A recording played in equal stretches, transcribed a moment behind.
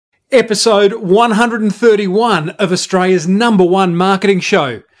Episode 131 of Australia's #1 marketing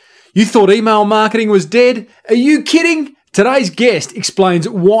show. You thought email marketing was dead? Are you kidding? Today's guest explains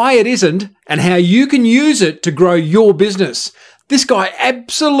why it isn't and how you can use it to grow your business. This guy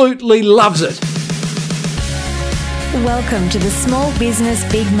absolutely loves it. Welcome to the Small Business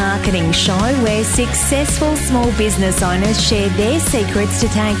Big Marketing Show, where successful small business owners share their secrets to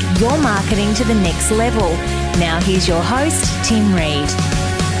take your marketing to the next level. Now here's your host, Tim Reid.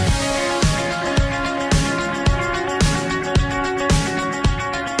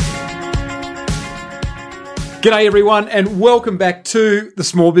 G'day everyone and welcome back to the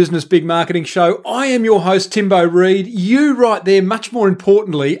Small Business Big Marketing Show. I am your host, Timbo Reid. You right there, much more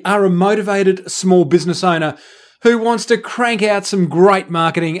importantly, are a motivated small business owner who wants to crank out some great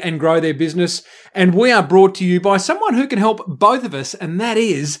marketing and grow their business. And we are brought to you by someone who can help both of us, and that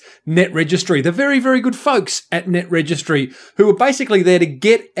is Net Registry, the very, very good folks at Net Registry, who are basically there to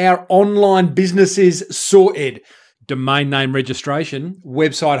get our online businesses sorted. Domain name registration,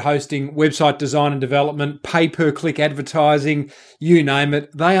 website hosting, website design and development, pay-per-click advertising, you name it.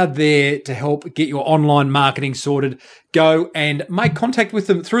 They are there to help get your online marketing sorted. Go and make contact with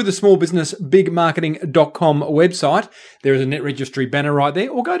them through the smallbusinessbigmarketing.com website. There is a Net Registry banner right there,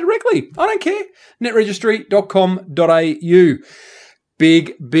 or go directly. I don't care. netregistry.com.au.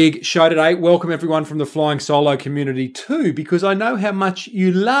 Big show today. Welcome everyone from the Flying Solo community too, because I know how much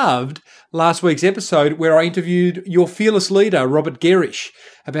you loved last week's episode where I interviewed your fearless leader, Robert Gerish,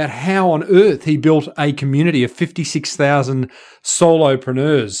 about how on earth he built a community of 56,000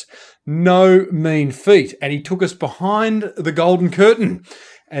 solopreneurs. No mean feat. And he took us behind the golden curtain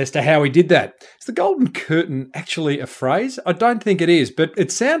as to how he did that. Is the golden curtain actually a phrase? I don't think it is, but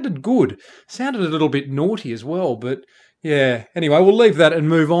it sounded good. Sounded a little bit naughty as well, but yeah, anyway, we'll leave that and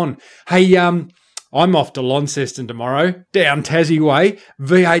move on. Hey, I'm off to Launceston tomorrow, down Tassie way,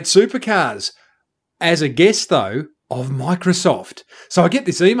 V8 supercars, as a guest, though, of Microsoft. So I get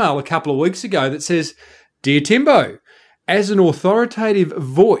this email a couple of weeks ago that says, "Dear Timbo, as an authoritative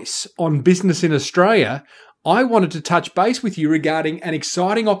voice on business in Australia, I wanted to touch base with you regarding an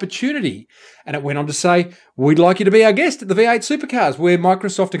exciting opportunity." And it went on to say, "We'd like you to be our guest at the V8 Supercars, where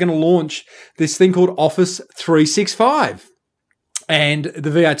Microsoft are going to launch this thing called Office 365. And the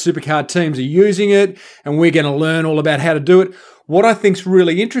V8 Supercar teams are using it, and we're going to learn all about how to do it." What I think's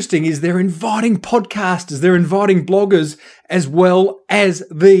really interesting is they're inviting podcasters, they're inviting bloggers, as well as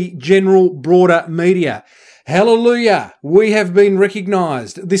the general broader media. Hallelujah, we have been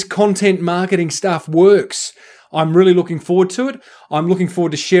recognized. This content marketing stuff works. I'm really looking forward to it. I'm looking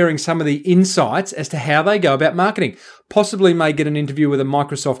forward to sharing some of the insights as to how they go about marketing. Possibly may get an interview with a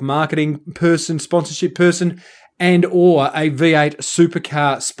Microsoft marketing person, sponsorship person, and or a V8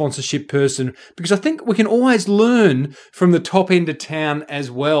 supercar sponsorship person, because I think we can always learn from the top end of town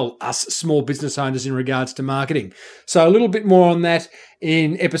as well, us small business owners, in regards to marketing. So a little bit more on that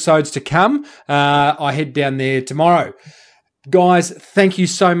in episodes to come. I head down there tomorrow. Guys, thank you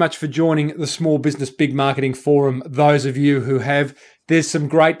so much for joining the Small Business Big Marketing Forum. Those of you who have, there's some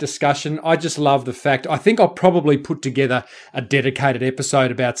great discussion. I just love the fact, I think I'll probably put together a dedicated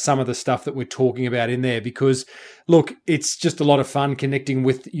episode about some of the stuff that we're talking about in there, because look, it's just a lot of fun connecting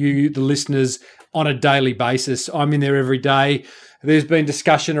with you, the listeners, on a daily basis. I'm in there every day. There's been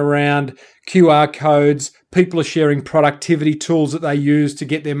discussion around QR codes. People are sharing productivity tools that they use to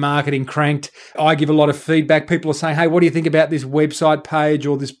get their marketing cranked. I give a lot of feedback. People are saying, "Hey, what do you think about this website page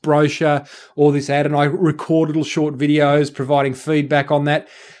or this brochure or this ad?" And I record little short videos providing feedback on that.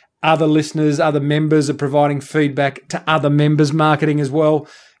 Other listeners, other members are providing feedback to other members' marketing as well.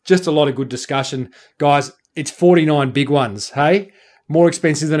 Just a lot of good discussion. Guys, it's 49 big ones, hey? More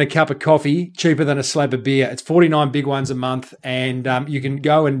expensive than a cup of coffee, cheaper than a slab of beer. It's 49 big ones a month, and you can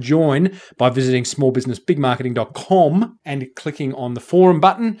go and join by visiting smallbusinessbigmarketing.com and clicking on the forum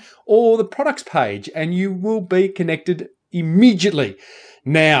button or the products page, and you will be connected immediately.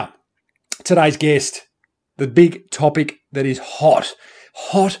 Now, today's guest, the big topic that is hot.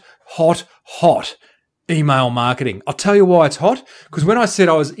 Email marketing. I'll tell you why it's hot, because when I said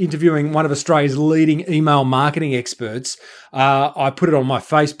I was interviewing one of Australia's leading email marketing experts, I put it on my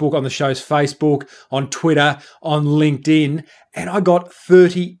Facebook, on the show's Facebook, on Twitter, on LinkedIn, and I got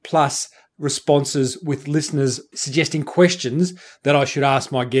 30 plus responses with listeners suggesting questions that I should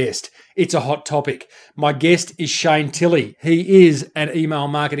ask my guest. It's a hot topic. My guest is Shane Tilley. He is an email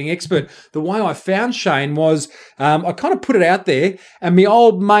marketing expert. The way I found Shane was I kind of put it out there, and my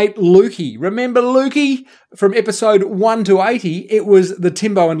old mate Lukey, remember Lukey from episode 1 to 80, it was the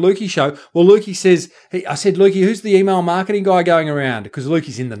Timbo and Lukey show. Well, Lukey says, I said, Lukey, who's the email marketing guy going around? Because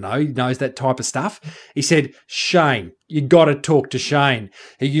Lukey's in the know. He knows that type of stuff. He said, Shane. You got to talk to Shane.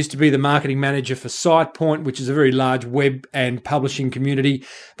 He used to be the marketing manager for SitePoint, which is a very large web and publishing community.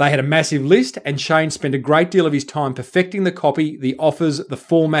 They had a massive list, and Shane spent a great deal of his time perfecting the copy, the offers, the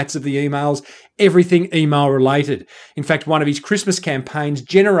formats of the emails, everything email related. In fact, one of his Christmas campaigns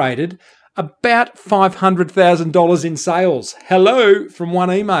generated about $500,000 in sales. Hello from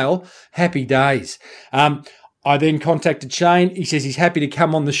one email. Happy days. I then contacted Shane. He says he's happy to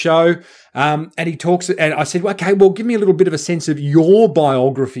come on the show. And he talks, and I said, okay, well, give me a little bit of a sense of your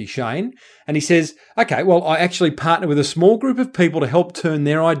biography, Shane. And he says, okay, well, I actually partner with a small group of people to help turn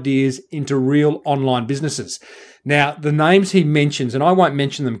their ideas into real online businesses. Now, the names he mentions, and I won't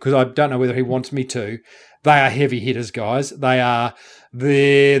mention them because I don't know whether he wants me to, they are heavy hitters, guys. They are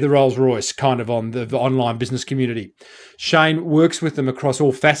the Rolls Royce kind of on the online business community. Shane works with them across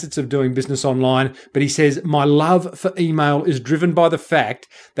all facets of doing business online, but he says, my love for email is driven by the fact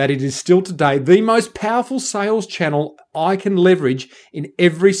that it is still today the most powerful sales channel I can leverage in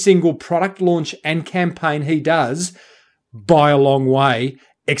every single product launch and campaign he does by a long way, !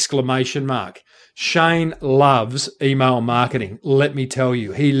 Shane loves email marketing. Let me tell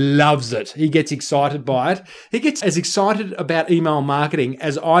you, he loves it. He gets excited by it. He gets as excited about email marketing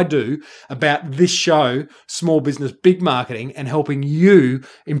as I do about this show, Small Business Big Marketing, and helping you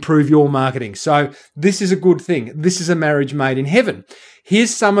improve your marketing. So this is a good thing. This is a marriage made in heaven.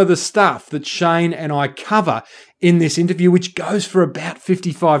 Here's some of the stuff that Shane and I cover in this interview, which goes for about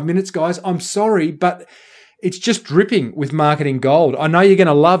 55 minutes, guys. I'm sorry, but it's just dripping with marketing gold. I know you're going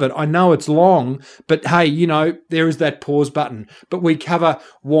to love it. I know it's long, but hey, you know, there is that pause button. But we cover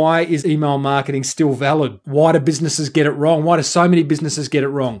why is email marketing still valid? Why do businesses get it wrong? Why do so many businesses get it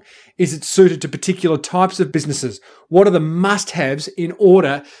wrong? Is it suited to particular types of businesses? What are the must-haves in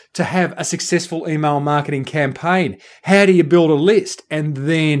order to have a successful email marketing campaign? How do you build a list? And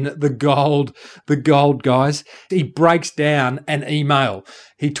then the gold, guys. He breaks down an email.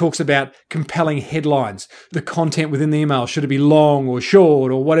 He talks about compelling headlines, the content within the email. Should it be long or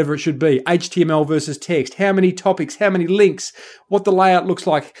short or whatever it should be? HTML versus text. How many topics? How many links? What the layout looks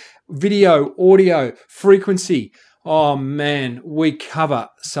like? Video, audio, frequency. Oh man, we cover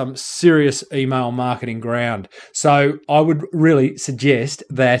some serious email marketing ground. So I would really suggest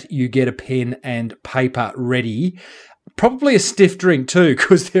that you get a pen and paper ready. Probably a stiff drink too,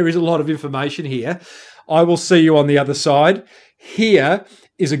 because there is a lot of information here. I will see you on the other side. Here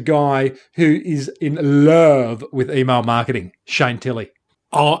is a guy who is in love with email marketing, Shane Tilley.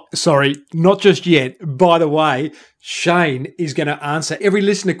 Oh, sorry, not just yet. By the way, Shane is going to answer every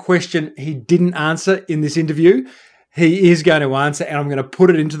listener question he didn't answer in this interview. He is going to answer, and I'm going to put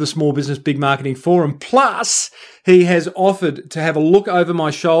it into the Small Business Big Marketing Forum. Plus, he has offered to have a look over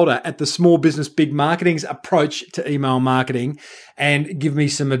my shoulder at the Small Business Big Marketing's approach to email marketing and give me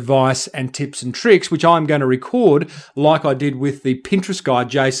some advice and tips and tricks, which I'm going to record like I did with the Pinterest guy,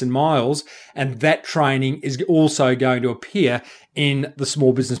 Jason Miles. And that training is also going to appear in the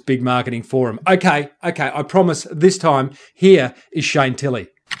Small Business Big Marketing Forum. Okay, I promise this time, here is Shane Tilley.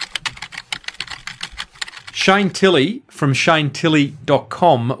 Shane Tilley from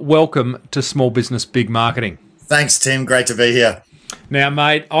ShaneTilley.com. Welcome to Small Business Big Marketing. Thanks, Tim. Great to be here. Now,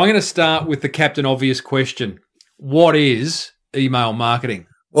 mate, I'm going to start with the Captain Obvious question. What is email marketing?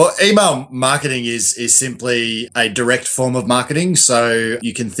 Well, email marketing is simply a direct form of marketing. So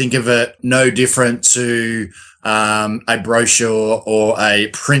you can think of it no different to a brochure or a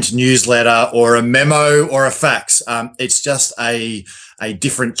print newsletter or a memo or a fax. It's just a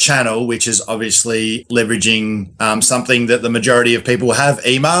different channel, which is obviously leveraging something that the majority of people have,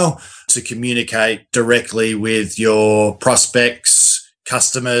 email, to communicate directly with your prospects,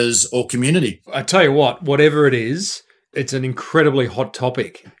 customers, or community. I tell you what, whatever it is, it's an incredibly hot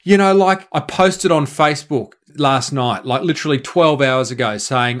topic. You know, like I posted on Facebook last night, like literally 12 hours ago,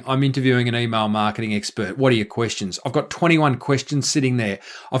 saying I'm interviewing an email marketing expert. What are your questions? I've got 21 questions sitting there.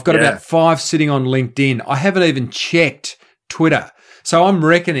 I've got about 5 sitting on LinkedIn. I haven't even checked Twitter. So I'm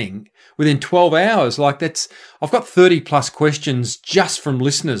reckoning within 12 hours, I've got 30 plus questions just from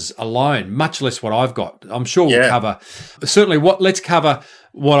listeners alone, much less what I've got. I'm sure we'll cover, certainly let's cover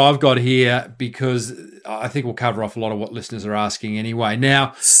what I've got here, because I think we'll cover off a lot of what listeners are asking anyway.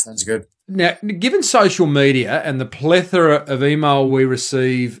 Now, sounds good. Now, given social media and the plethora of email we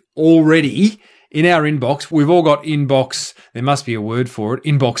receive already in our inbox, we've all got inbox, there must be a word for it,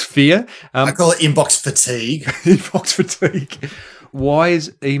 inbox fear. I call it inbox fatigue. Inbox fatigue. Why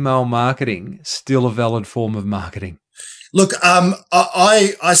is email marketing still a valid form of marketing? Look,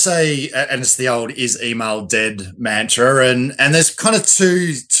 I say, and it's the old "is email dead" mantra, and there's kind of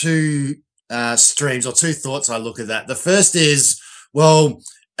two streams or two thoughts I look at that. The first is, well,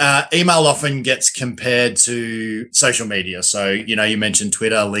 email often gets compared to social media. So, you know, you mentioned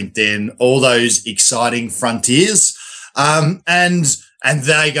Twitter, LinkedIn, all those exciting frontiers, and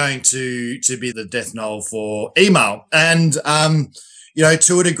they're going to be the death knell for email. And you know,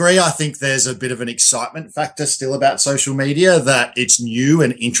 to a degree, I think there's a bit of an excitement factor still about social media, that it's new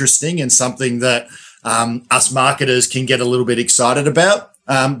and interesting and something that us marketers can get a little bit excited about.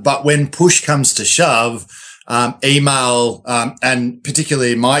 But when push comes to shove, email, and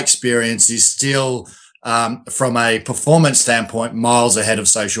particularly in my experience, is still, from a performance standpoint, miles ahead of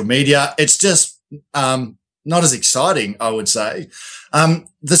social media. It's just not as exciting, I would say.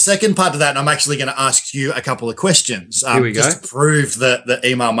 The second part of that, and I'm actually going to ask you a couple of questions just to prove that the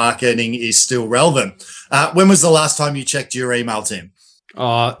email marketing is still relevant. When was the last time you checked your email, Tim?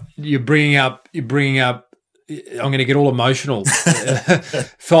 You're bringing up. I'm going to get all emotional.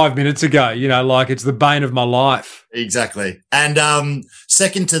 5 minutes ago, you know, like it's the bane of my life. Exactly. And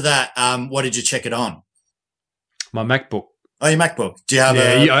second to that, what did you check it on? My MacBook. Oh, your MacBook. Do you have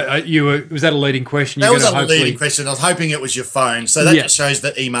was that a leading question? That was a leading question. I was hoping it was your phone. So that just shows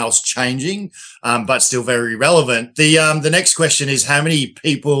that email's changing, but still very relevant. The next question is, how many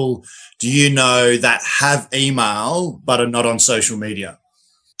people do you know that have email but are not on social media?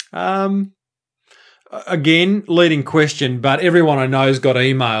 Again, leading question, but everyone I know's got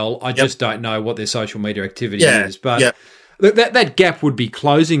email. I just don't know what their social media activity is. But that gap would be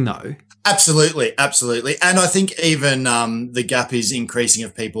closing, though. Absolutely. And I think even the gap is increasing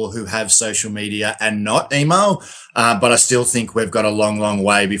of people who have social media and not email. But I still think we've got a long, long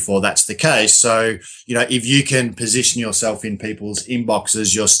way before that's the case. So, you know, if you can position yourself in people's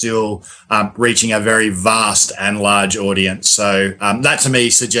inboxes, you're still reaching a very vast and large audience. So that to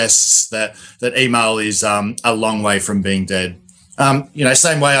me suggests that email is a long way from being dead. You know,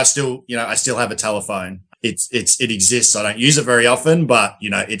 same way I still have a telephone. It exists. I don't use it very often, but,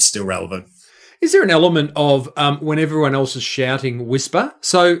 you know, it's still relevant. Is there an element of when everyone else is shouting, whisper?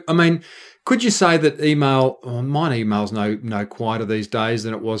 So, I mean, could you say that mine email's no quieter these days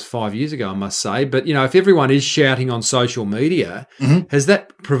than it was 5 years ago, I must say. But, you know, if everyone is shouting on social media, has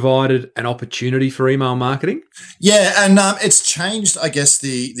that provided an opportunity for email marketing? Yeah, and it's changed, I guess,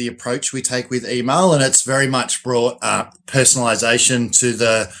 the approach we take with email, and it's very much brought personalization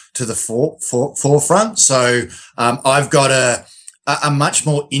to the forefront. So I've got a much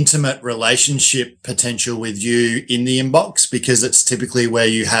more intimate relationship potential with you in the inbox, because it's typically where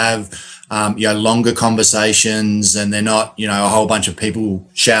you have longer conversations, and they're not, you know, a whole bunch of people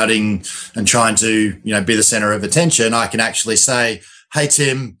shouting and trying to, you know, be the center of attention. I can actually say, hey,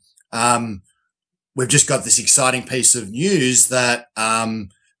 Tim, we've just got this exciting piece of news that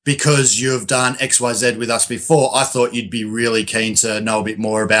because you've done XYZ with us before, I thought you'd be really keen to know a bit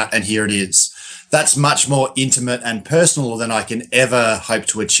more about, and here it is. That's much more intimate and personal than I can ever hope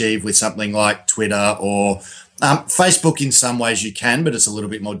to achieve with something like Twitter or Facebook. In some ways you can, but it's a little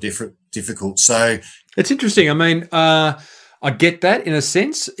bit more difficult. So it's interesting. I mean, I get that in a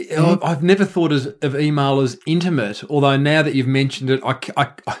sense. I've never thought of email as intimate, although now that you've mentioned it,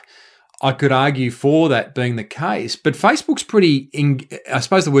 I could argue for that being the case. But Facebook's pretty, I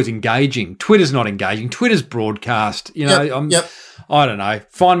suppose the word's engaging. Twitter's not engaging. Twitter's broadcast. You know, I don't know.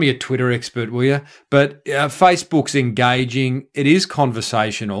 Find me a Twitter expert, will you? But Facebook's engaging. It is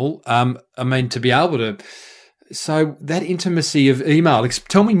conversational. I mean, to be able to... So that intimacy of email,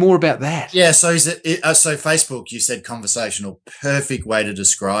 tell me more about that. Yeah, so so Facebook, you said conversational, perfect way to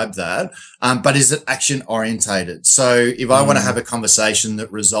describe that. But is it action orientated? So if I want to have a conversation that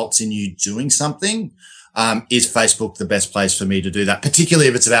results in you doing something, is Facebook the best place for me to do that? Particularly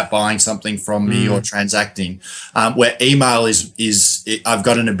if it's about buying something from me or transacting, where email I've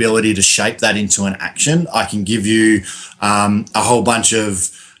got an ability to shape that into an action. I can give you a whole bunch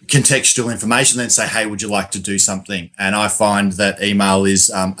of contextual information, then say, hey, would you like to do something? And I find that email is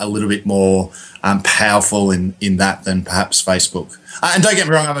a little bit more powerful in that than perhaps Facebook. And don't get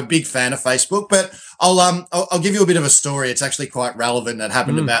me wrong, I'm a big fan of Facebook, but I'll give you a bit of a story. It's actually quite relevant. It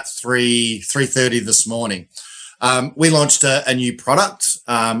happened about 3:30 this morning. We launched a new product,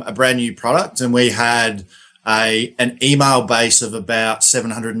 a brand new product, and we had an email base of about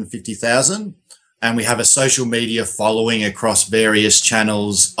 750,000. And we have a social media following across various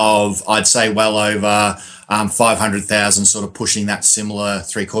channels of, I'd say, well over 500,000, sort of pushing that similar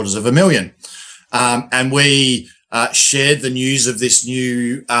 750,000. And we shared the news of this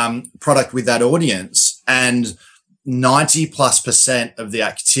new product with that audience. And 90+% of the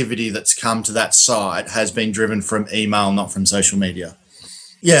activity that's come to that site has been driven from email, not from social media.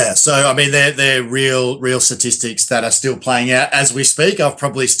 Yeah, so I mean, they're real statistics that are still playing out as we speak. I've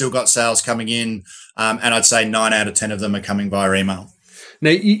probably still got sales coming in, and I'd say 9 out of 10 of them are coming via email.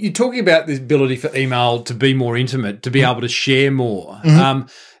 Now, you're talking about the ability for email to be more intimate, to be able to share more.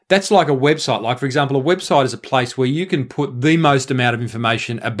 That's like a website. Like, for example, a website is a place where you can put the most amount of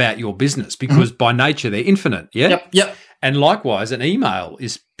information about your business because by nature they're infinite. Yeah. Yep. And likewise, an email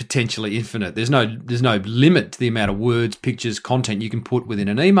is potentially infinite. There's no limit to the amount of words, pictures, content you can put within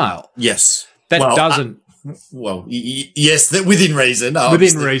an email. Yes. Yes, within reason.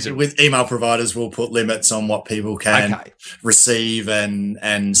 Within reason. With email providers, we'll put limits on what people can receive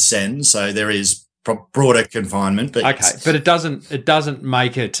and send. So there is broader confinement. But but it doesn't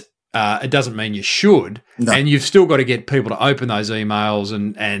make it. It doesn't mean you should, No. And you've still got to get people to open those emails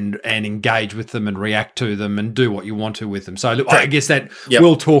and engage with them and react to them and do what you want to with them. So look, I guess that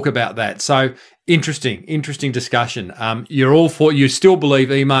we'll talk about that. So interesting discussion. You still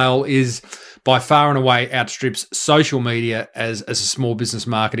believe email is by far and away outstrips social media as a small business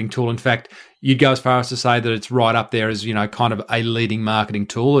marketing tool. In fact, you'd go as far as to say that it's right up there as, kind of a leading marketing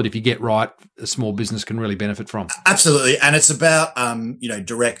tool that if you get right, a small business can really benefit from. Absolutely. And it's about,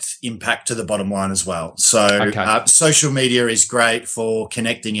 direct impact to the bottom line as well. So social media is great for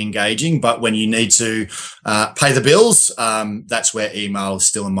connecting, engaging, but when you need to pay the bills, that's where email is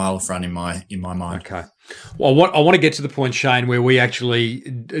still a mile front in my mind. Okay. Well, I want to get to the point, Shane, where we actually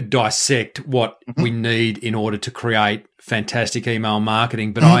dissect what we need in order to create fantastic email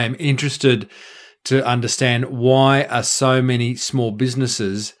marketing. But I am interested to understand, why are so many small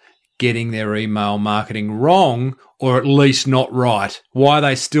businesses getting their email marketing wrong, or at least not right? Why are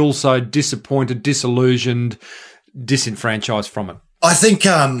they still so disappointed, disillusioned, disenfranchised from it? I think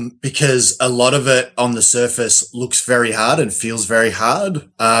because a lot of it on the surface looks very hard and feels very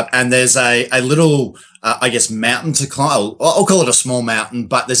hard. And there's a little, mountain to climb. I'll call it a small mountain,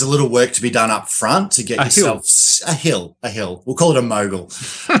 but there's a little work to be done up front to get yourself a hill. We'll call it a mogul.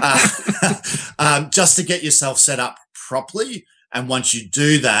 Just to get yourself set up properly. And once you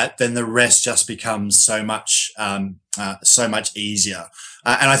do that, then the rest just becomes so much easier.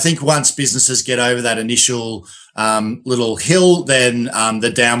 And I think once businesses get over that initial little hill, then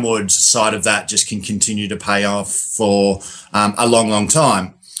the downward side of that just can continue to pay off for a long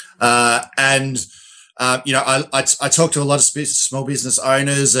time. I talk to a lot of small business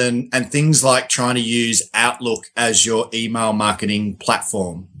owners and things like trying to use Outlook as your email marketing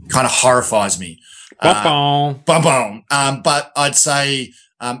platform kind of horrifies me. But I'd say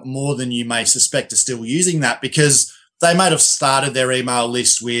more than you may suspect are still using that, because they might have started their email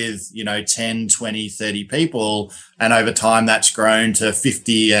list with, 10, 20, 30 people. And over time that's grown to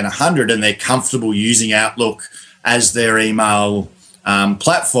 50 and 100, and they're comfortable using Outlook as their email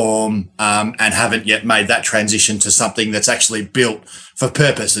platform and haven't yet made that transition to something that's actually built for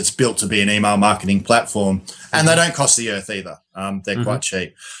purpose. It's built to be an email marketing platform, and they don't cost the earth either. They're quite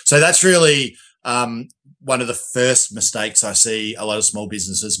cheap. So that's really one of the first mistakes I see a lot of small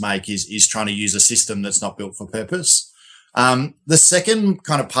businesses make is trying to use a system that's not built for purpose. The second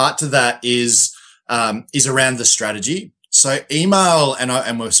kind of part to that is around the strategy. So email,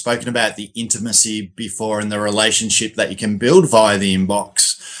 and we've spoken about the intimacy before and the relationship that you can build via the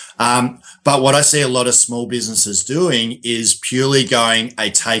inbox. But what I see a lot of small businesses doing is purely going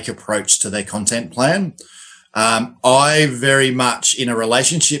a take approach to their content plan. I very much, in a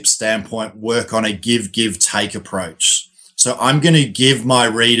relationship standpoint, work on a give, take approach. So I'm going to give my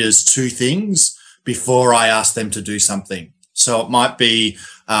readers two things before I ask them to do something. So it might be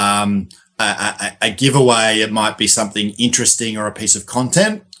a giveaway. It might be something interesting or a piece of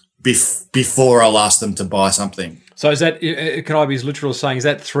content before I'll ask them to buy something. So is that, can I be as literal as saying, is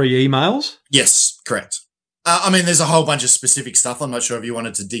that 3 emails? Yes, correct. There's a whole bunch of specific stuff. I'm not sure if you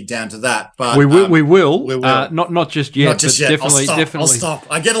wanted to dig down to that, but we will. Not just yet. Not just yet. Definitely. I'll stop.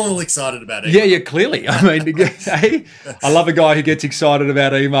 I get a little excited about it. Yeah, clearly. Hey, I love a guy who gets excited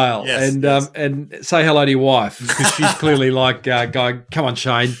about email. Yes, and say hello to your wife, because she's clearly like, going, come on,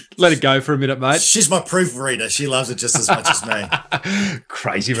 Shane, let it go for a minute, mate. She's my proofreader. She loves it just as much as me.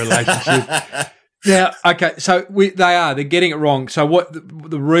 Crazy relationship. Yeah. Okay. So they're getting it wrong. So what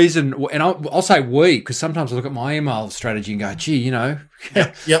the reason? And I'll say we, because sometimes I look at my email strategy and go, gee,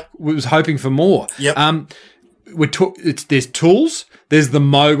 we was hoping for more. Yep. There's tools. There's the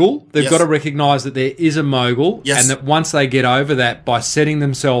mogul. They've Yes. got to recognise that there is a mogul, Yes. and that once they get over that by setting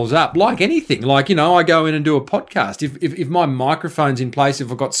themselves up, like anything, like, you know, I go in and do a podcast. If my microphone's in place,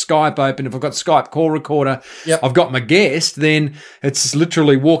 if I've got Skype open, if I've got Skype call recorder, Yep. I've got my guest, then it's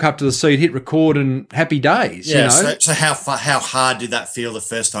literally walk up to the seat, hit record, and happy days. Yeah. You know, So how hard did that feel the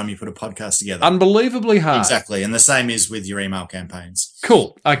first time you put a podcast together? unbelievably hard. Exactly. And the same is with your email campaigns.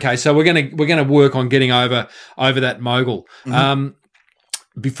 Cool. Okay, so we're gonna work on getting over that mogul.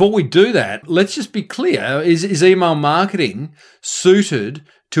 Before we do that, let's just be clear: is email marketing suited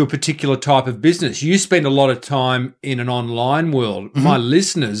to a particular type of business? You spend a lot of time in an online world. My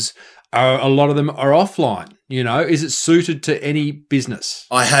listeners a lot of them are offline. You know, is it suited to any business?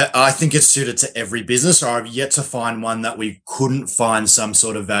 I think it's suited to every business, or I've yet to find one that we couldn't find some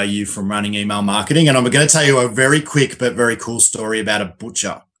sort of value from running email marketing. And I'm going to tell you a very quick but very cool story about a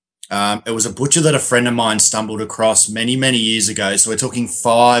butcher. It was a butcher that a friend of mine stumbled across many, many years ago. So we're talking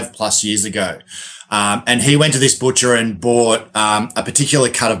 5+ years ago. And he went to this butcher and bought a particular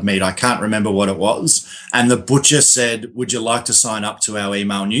cut of meat. I can't remember what it was. And the butcher said, "Would you like to sign up to our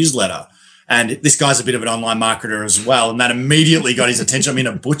email newsletter?" And this guy's a bit of an online marketer as well. And that immediately got his attention. I mean,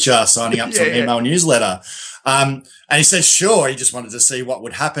 a butcher signing up to an email newsletter. And he said, sure. He just wanted to see what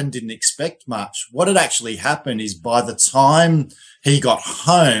would happen. Didn't expect much. What had actually happened is by the time he got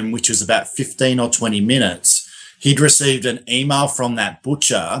home, which was about 15 or 20 minutes, he'd received an email from that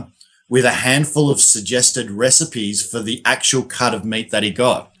butcher with a handful of suggested recipes for the actual cut of meat that he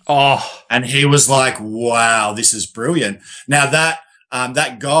got. Oh, And he was like, wow, this is brilliant. Now that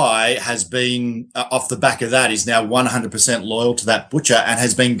guy has been off the back of that is now 100% loyal to that butcher and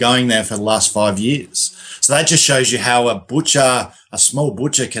has been going there for the last 5 years. So that just shows you how a small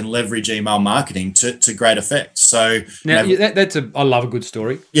butcher can leverage email marketing to great effect. So now I love a good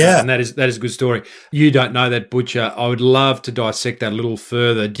story. Yeah. And that is a good story. You don't know that butcher. I would love to dissect that a little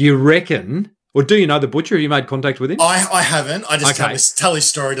further. Do you reckon, or do you know the butcher? Have you made contact with him? I haven't. I just tell his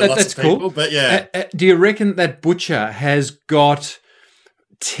story to lots of people. Cool. But yeah. Do you reckon that butcher has got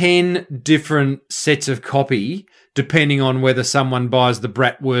 10 different sets of copy depending on whether someone buys the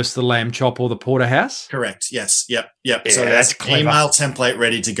bratwurst, the lamb chop, or the porterhouse? Correct. Yes. Yep. Yeah, So that's that's clever. email template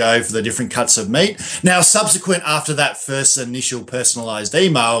ready to go for the different cuts of meat. Now, subsequent after that first initial personalized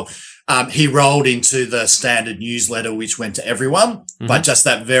email, he rolled into the standard newsletter, which went to everyone. Mm-hmm. But just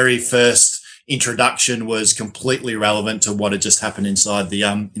that very first introduction was completely relevant to what had just happened inside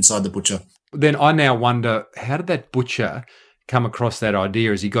the butcher. Then I now wonder, how did that butcher come across that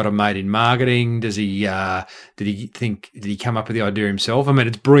idea? Has he got a mate in marketing? Does he did he come up with the idea himself? I mean,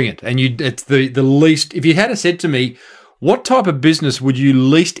 it's brilliant. And it's the least, if you had said to me, what type of business would you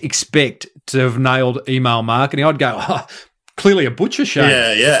least expect to have nailed email marketing? I'd go, clearly a butcher, Shane.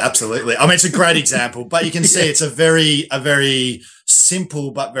 Yeah, absolutely. I mean, it's a great example, but you can see it's a very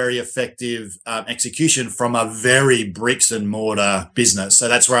simple but very effective execution from a very bricks and mortar business. So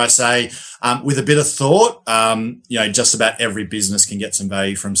that's where I say, with a bit of thought, just about every business can get some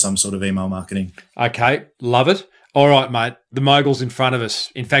value from some sort of email marketing. Okay, love it. All right, mate, the mogul's in front of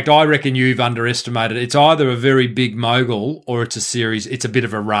us. In fact, I reckon you've underestimated. It's either a very big mogul or it's a bit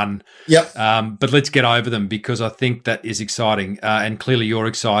of a run. Yep. But let's get over them because I think that is exciting. And clearly you're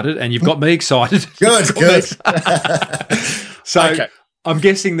excited and you've got me excited. Good. So Okay. I'm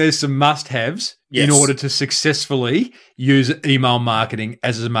guessing there's some must-haves in Yes. order to successfully use email marketing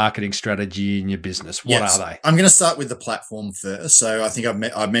as a marketing strategy in your business. What Yes. are they? I'm going to start with the platform first. So I think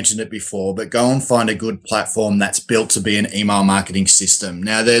I've mentioned it before, but go and find a good platform that's built to be an email marketing system.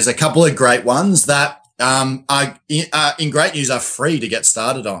 Now, there's a couple of great ones that are in great news are free to get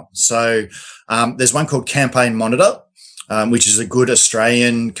started on. So there's one called Campaign Monitor, which is a good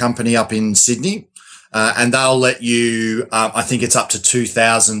Australian company up in Sydney. And they'll let you, I think it's up to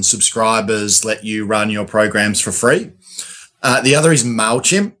 2,000 subscribers, let you run your programs for free. The other is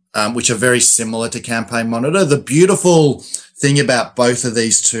MailChimp, which are very similar to Campaign Monitor. The beautiful thing about both of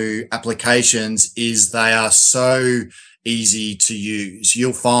these two applications is they are so easy to use.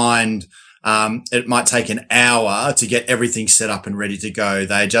 You'll find it might take an hour to get everything set up and ready to go.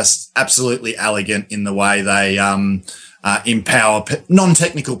 They're just absolutely elegant in the way they empower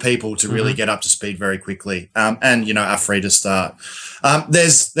non-technical people to really get up to speed very quickly, and are free to start.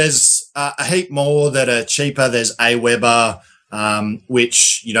 There's a heap more that are cheaper. There's Aweber,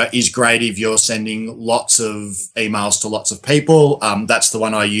 which is great if you're sending lots of emails to lots of people. That's the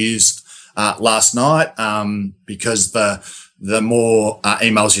one I used last night, because the more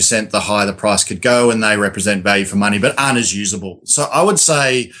emails you sent, the higher the price could go, and they represent value for money, but aren't as usable. So I would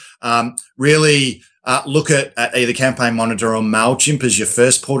say, really, look at either Campaign Monitor or MailChimp as your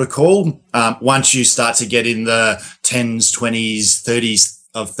first port of call. Once you start to get in the 10s, 20s, 30s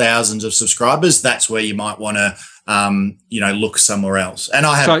of thousands of subscribers, that's where you might want to, look somewhere else. And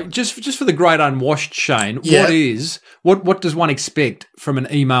I have. So just for the great unwashed, Shane, what does one expect from an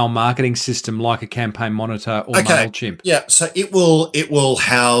email marketing system like a Campaign Monitor or MailChimp? Yeah. So it will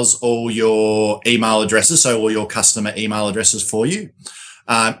house all your email addresses, so all your customer email addresses for you.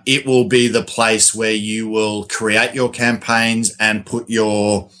 It will be the place where you will create your campaigns and put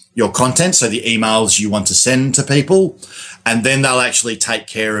your content, so the emails you want to send to people, and then they'll actually take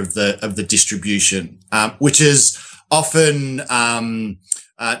care of the distribution, which is often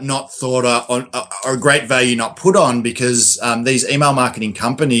not thought of, or a great value not put on, because these email marketing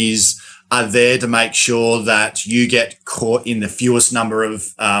companies are there to make sure that you get caught in the fewest number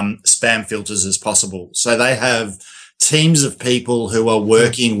of spam filters as possible. So they have teams of people who are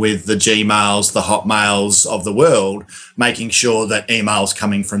working with the Gmails, the Hotmails of the world, making sure that emails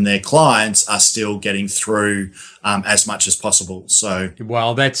coming from their clients are still getting through as much as possible. So,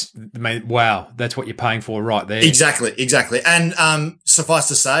 that's what you're paying for right there. Exactly. And suffice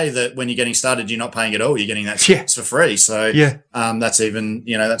to say that when you're getting started, you're not paying at all. You're getting that for free. So that's even,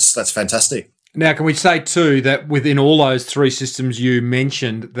 that's fantastic. Now, can we say too that within all those three systems you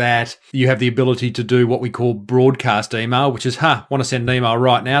mentioned, that you have the ability to do what we call broadcast email, which is, want to send an email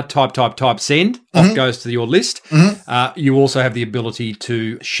right now, type, send, off goes to your list. You also have the ability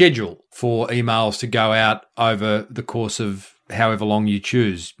to schedule for emails to go out over the course of however long you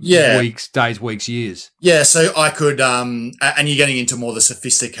choose. Weeks, days, weeks, years. Yeah, so I could, and you're getting into more the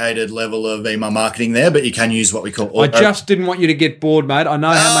sophisticated level of email marketing there, but you can use what we call... I just didn't want you to get bored, mate. I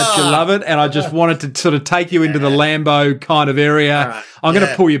know how much you love it, and I just wanted to sort of take you into the Lambo kind of area. Right. I'm going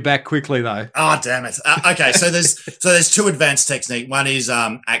to pull you back quickly, though. Oh, damn it. Okay, so there's two advanced techniques. One is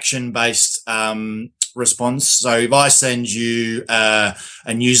action-based response. So if I send you a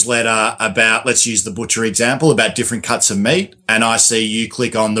newsletter about, let's use the butcher example, about different cuts of meat, and I see you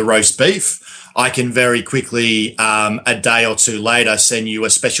click on the roast beef, I can very quickly, a day or two later, send you a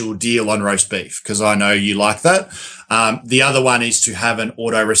special deal on roast beef because I know you like that. The other one is to have an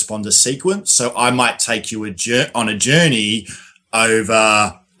autoresponder sequence. So I might take you on a journey over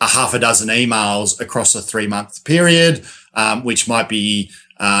a half a dozen emails across a 3-month period, which might be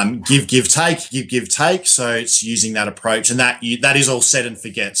give, take. So it's using that approach, and that is all set and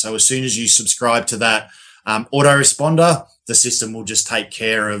forget. So as soon as you subscribe to that autoresponder, the system will just take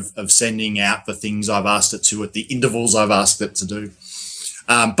care of sending out the things I've asked it to at the intervals I've asked it to do.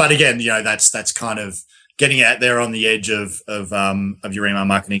 But again, that's kind of getting out there on the edge of your email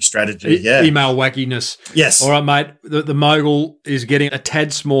marketing strategy. Email wackiness. Yes. All right, mate. The mogul is getting a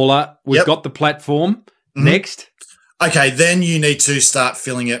tad smaller. We've got the platform. Next. Okay, then you need to start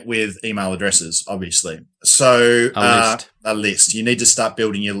filling it with email addresses, obviously. So a list. You need to start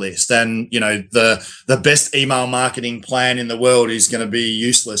building your list. And, the best email marketing plan in the world is going to be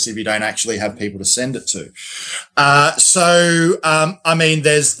useless if you don't actually have people to send it to.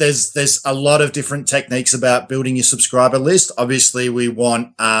 There's a lot of different techniques about building your subscriber list. Obviously, we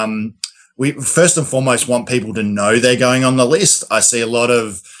want we first and foremost want people to know they're going on the list. I see a lot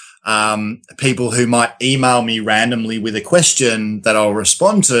of people who might email me randomly with a question that I'll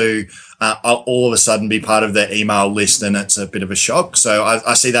respond to, I'll all of a sudden be part of their email list, and it's a bit of a shock. So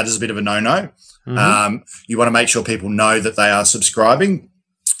I see that as a bit of a no-no. You want to make sure people know that they are subscribing.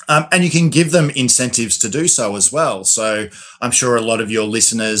 And you can give them incentives to do so as well. So I'm sure a lot of your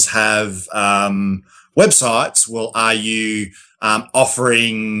listeners have websites. Well, are you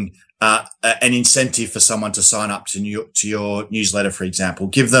offering an incentive for someone to sign up to your newsletter, for example?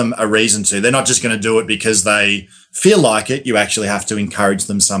 Give them a reason to. They're not just going to do it because they feel like it. You actually have to encourage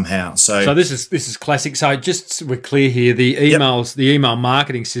them somehow. So this is classic. So just so we're clear here, the emails, the email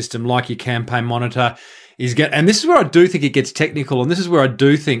marketing system, like your Campaign Monitor, and this is where I do think it gets technical, and this is where I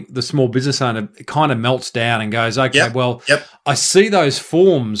do think the small business owner kind of melts down and goes, okay, I see those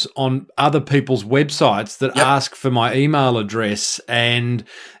forms on other people's websites that ask for my email address, and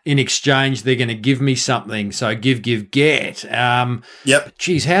in exchange, they're going to give me something. So give, get. But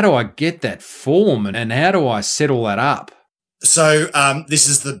geez, how do I get that form, and how do I set all that up? So this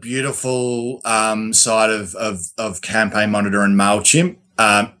is the beautiful side of Campaign Monitor and MailChimp.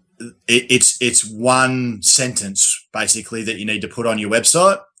 It's one sentence basically that you need to put on your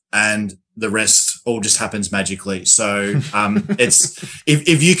website, and the rest all just happens magically. So it's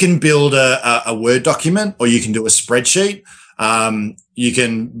if you can build a Word document, or you can do a spreadsheet, you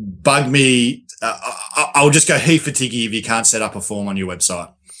can bug me. I'll just go heap for tiggy if you can't set up a form on your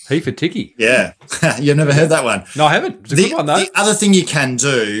website. Heifer Tiki. Yeah. You've never heard that one? No, I haven't. It's a good one, though. The other thing you can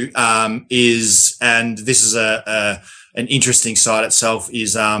do is, and this is an interesting site itself,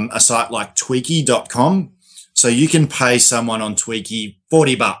 is a site like Tweaky.com. So you can pay someone on Tweaky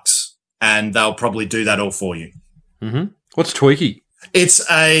 $40 and they'll probably do that all for you. Mm-hmm. What's Tweaky? It's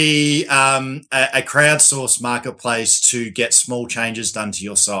a crowdsourced marketplace to get small changes done to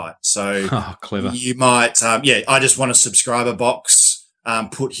your site. So clever. You might, I just want a subscriber box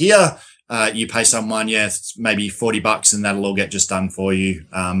put here. You pay someone, maybe $40 and that'll all get just done for you,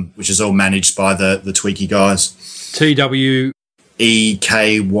 which is all managed by the Tweaky guys. TWEKY.com.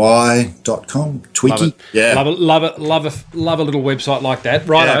 Tweaky. Love it. Love a little website like that.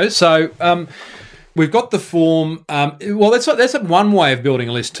 Righto. Yeah. So, we've got the form. That's one way of building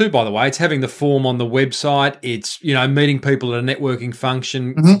a list too, by the way. It's having the form on the website. It's, meeting people at a networking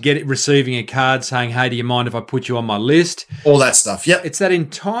function, receiving a card saying, hey, do you mind if I put you on my list? All that stuff, yep. It's that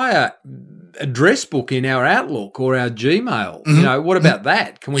entire address book in our Outlook or our Gmail. What about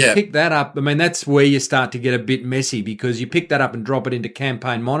that? Can we pick that up? I mean, that's where you start to get a bit messy because you pick that up and drop it into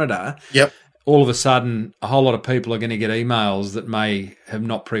Campaign Monitor. Yep. All of a sudden, a whole lot of people are going to get emails that may have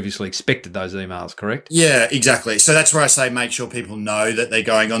not previously expected those emails, correct? Yeah, exactly. So that's where I say make sure people know that they're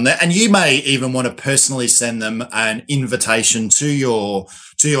going on there. And you may even want to personally send them an invitation to your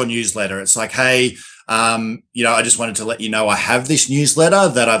newsletter. It's like, hey, I just wanted to let you know I have this newsletter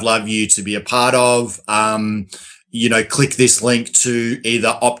that I'd love you to be a part of. Click this link to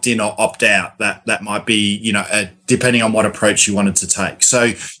either opt in or opt out. That might be, depending on what approach you wanted to take.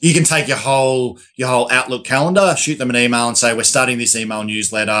 So you can take your whole Outlook calendar, shoot them an email and say, we're starting this email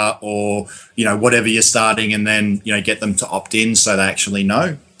newsletter or, whatever you're starting, and then, get them to opt in so they actually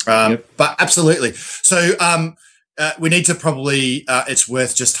know. But absolutely. So, we need to probably, it's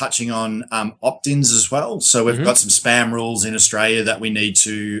worth just touching on opt-ins as well. So we've got some spam rules in Australia that we need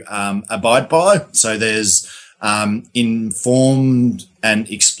to abide by. So there's informed and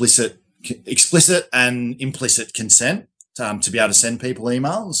explicit and implicit consent to be able to send people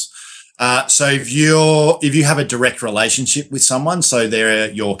emails. So if you have a direct relationship with someone, so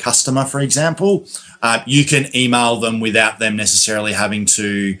they're your customer, for example, you can email them without them necessarily having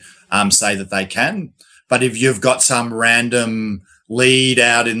to say that they can. But if you've got some random lead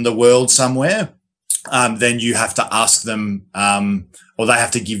out in the world somewhere, then you have to ask them, or they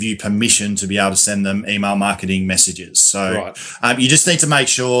have to give you permission to be able to send them email marketing messages. So you just need to make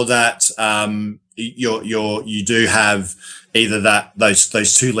sure that you do have either those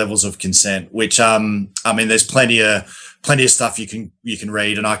two levels of consent. Which there's plenty of stuff you can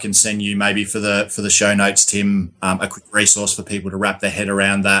read, and I can send you maybe for the show notes, Tim, a quick resource for people to wrap their head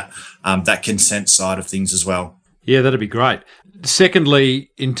around that consent side of things as well. Yeah, that'd be great. Thirdly,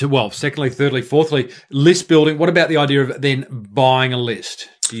 fourthly, list building. What about the idea of then buying a list?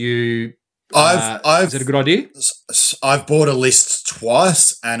 Do you? Is that a good idea? I've bought a list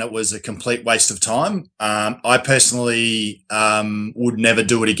twice, and it was a complete waste of time. I personally would never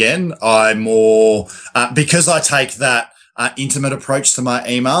do it again. Because I take that intimate approach to my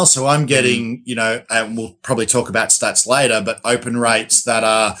email. So I'm getting, and we'll probably talk about stats later, but open rates that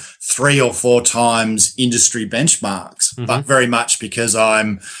are 3 or 4 times industry benchmarks, but very much because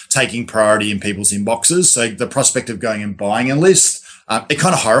I'm taking priority in people's inboxes. So the prospect of going and buying a list, it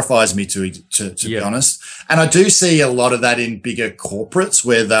kind of horrifies me to be honest. And I do see a lot of that in bigger corporates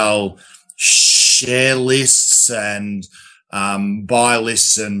where they'll share lists and buy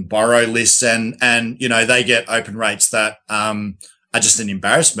lists and borrow lists and they get open rates that are just an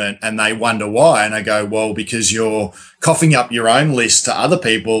embarrassment, and they wonder why. And I go, well, because you're coughing up your own list to other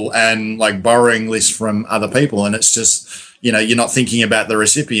people and like borrowing lists from other people, and it's just you're not thinking about the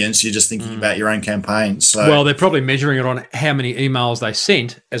recipients, you're just thinking about your own campaign. So, well, they're probably measuring it on how many emails they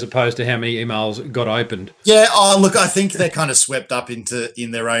sent as opposed to how many emails got opened. Yeah, look, I think they're kind of swept up in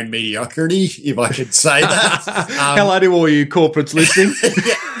their own mediocrity, if I could say that. Hello to all you corporates listening.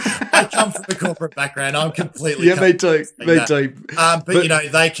 Yeah, I come from a corporate background. I'm completely me too. But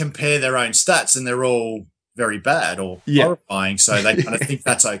they compare their own stats and they're all very bad or horrifying. So they kind of think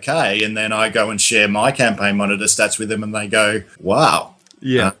that's okay. And then I go and share my Campaign Monitor stats with them and they go, wow.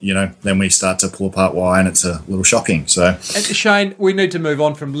 Yeah. Then we start to pull apart why, and it's a little shocking. So, and Shane, we need to move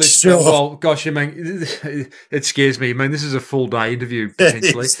on from lists. Sure. Well, gosh, it scares me. This is a full day interview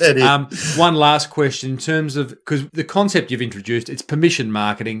potentially. It is. One last question in terms of, because the concept you've introduced, it's permission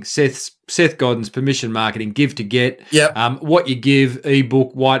marketing. Seth Godin's permission marketing, give to get. Yep. What you give,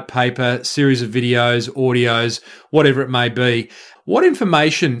 ebook, white paper, series of videos, audios, whatever it may be. What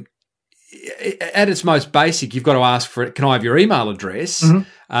information? At its most basic, you've got to ask for it. Can I have your email address?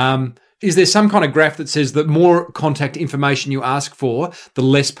 Is there some kind of graph that says the more contact information you ask for, the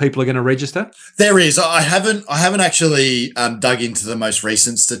less people are going to register? There is. I haven't actually dug into the most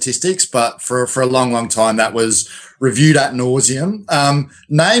recent statistics, but for a long time that was reviewed ad nauseum.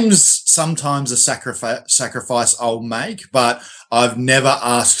 Names sometimes a sacrifice I'll make, but I've never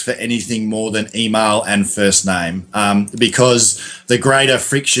asked for anything more than email and first name, because the greater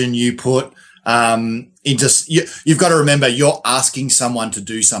friction you put you've got to remember you're asking someone to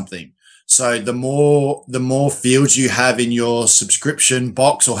do something. So the more fields you have in your subscription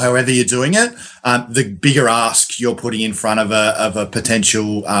box or however you're doing it, the bigger ask you're putting in front of a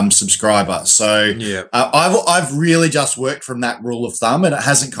potential subscriber. So yeah. I've really just worked from that rule of thumb, and it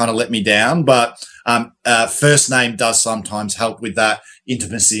hasn't kind of let me down. But first name does sometimes help with that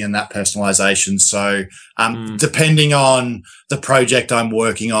intimacy and that personalization. So depending on the project I'm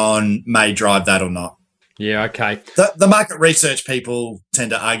working on, may drive that or not. Yeah, okay. The market research people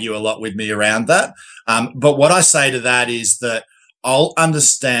tend to argue a lot with me around that. But what I say to that is that I'll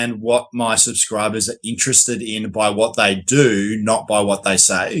understand what my subscribers are interested in by what they do, not by what they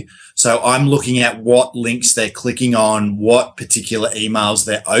say. So I'm looking at what links they're clicking on, what particular emails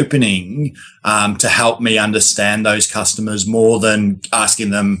they're opening, to help me understand those customers more than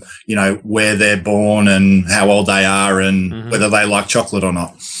asking them, where they're born and how old they are and whether they like chocolate or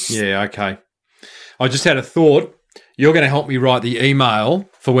not. Yeah, okay. I just had a thought. You're going to help me write the email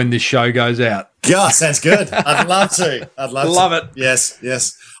for when this show goes out. Yeah, sounds good. I'd love to. Love it.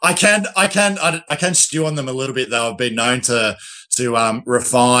 Yes. I can stew on them a little bit though. I've been known to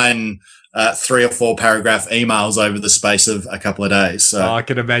refine 3 or 4 paragraph emails over the space of a couple of days. So I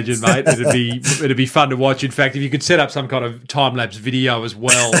can imagine, mate. It'd be fun to watch. In fact, if you could set up some kind of time lapse video as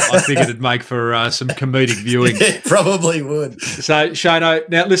well, I think it'd make for some comedic viewing. It probably would. So Shane,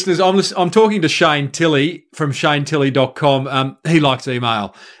 now listeners, I'm talking to Shane Tilley from ShaneTilley.com. He likes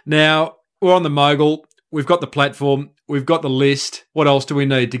email. Now we're on the mogul. We've got the platform. We've got the list. What else do we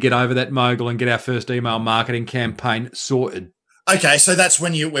need to get over that mogul and get our first email marketing campaign sorted? Okay, so that's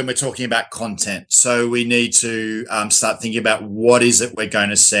when we're talking about content. So we need to start thinking about what is it we're going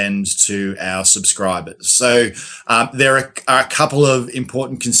to send to our subscribers. So there are a couple of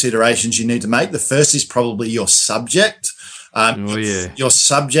important considerations you need to make. The first is probably your subject. Your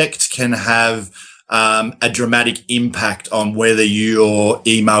subject can have a dramatic impact on whether your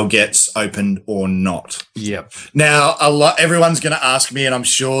email gets opened or not. Yep. Now, everyone's going to ask me, and I'm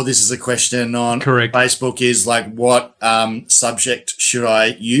sure this is a question on Facebook, is like, what subject should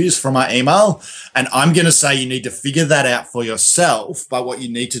I use for my email? And I'm going to say you need to figure that out for yourself. But what you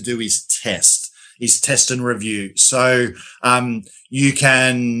need to do is test and review. So you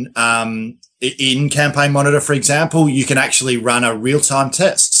can in Campaign Monitor, for example, you can actually run a real-time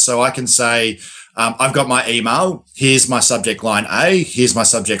test. So I can say, I've got my email. Here's my subject line A. Here's my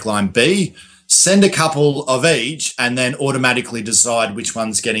subject line B. Send a couple of each and then automatically decide which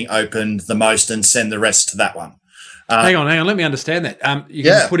one's getting opened the most and send the rest to that one. Hang on. Let me understand that. You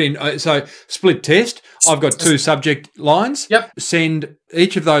can put in, so split test. I've got 2 subject lines. Yep. Send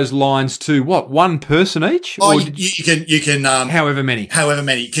each of those lines to what? One person each? Oh, you can however many,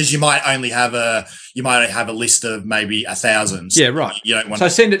 because you might only have a list of maybe 1,000. Yeah, right. You don't want so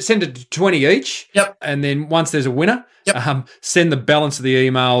send it to 20 each. Yep. And then once there's a winner, send the balance of the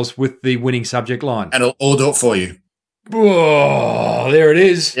emails with the winning subject line, and it'll all do it for you. Oh, there it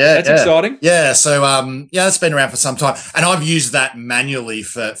is. Yeah, that's exciting. Yeah, so it's been around for some time, and I've used that manually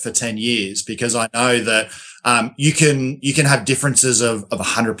for 10 years because I know that you can have differences of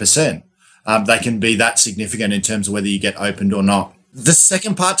 100%. They can be that significant in terms of whether you get opened or not. The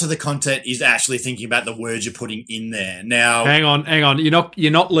second part to the content is actually thinking about the words you're putting in there. Now, hang on.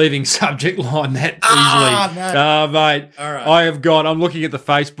 You're not leaving subject line that easily. No. Mate. All right. I'm looking at the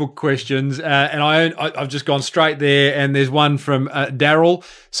Facebook questions, and I've just gone straight there. And there's one from Daryl.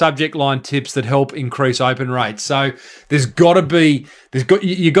 Subject line tips that help increase open rates. So you've got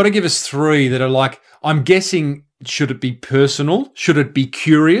to give us 3 that are like, I'm guessing, should it be personal? Should it be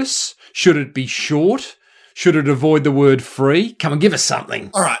curious? Should it be short? Should it avoid the word free? Come on, give us something.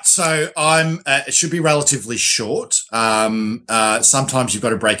 All right. So it should be relatively short. Sometimes you've got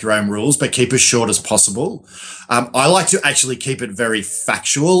to break your own rules, but keep as short as possible. I like to actually keep it very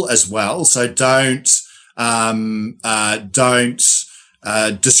factual as well. So don't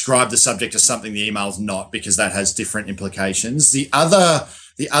describe the subject as something the email's not, because that has different implications. The other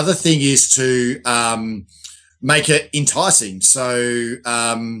thing is to make it enticing. So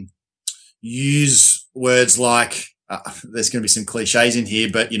use words like, there's going to be some cliches in here,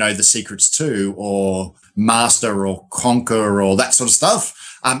 but, the secrets to, or master or conquer or that sort of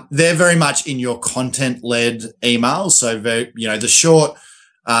stuff. They're very much in your content-led emails. So, the short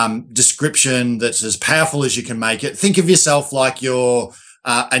description that's as powerful as you can make it. Think of yourself like you're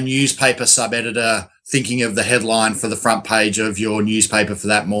a newspaper sub-editor thinking of the headline for the front page of your newspaper for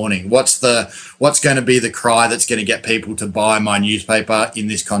that morning. What's going to be the cry that's going to get people to buy my newspaper? In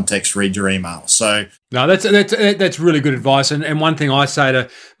this context, read your email. So no, that's really good advice. And one thing I say to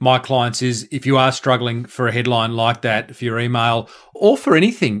my clients is, if you are struggling for a headline like that for your email or for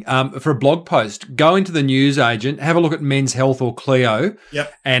anything, for a blog post, go into the news agent, have a look at Men's Health or Clio,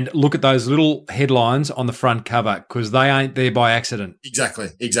 and look at those little headlines on the front cover, because they ain't there by accident. Exactly.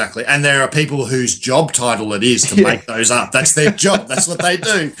 And there are people whose job title it is to make those up. That's their job. That's what they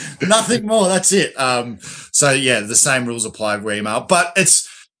do. Nothing more. That's it. So the same rules apply with email, but it's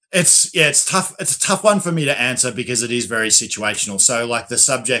tough. It's a tough one for me to answer because it is very situational. So like the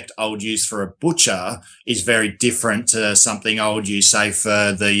subject I would use for a butcher is very different to something I would use, say,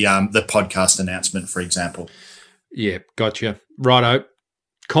 for the podcast announcement, for example. Yeah, gotcha. Righto.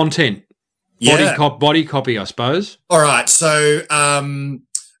 Content. Body copy, I suppose. All right. So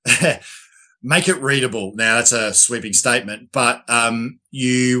make it readable. Now, that's a sweeping statement, but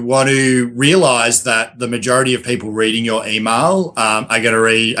you want to realize that the majority of people reading your email are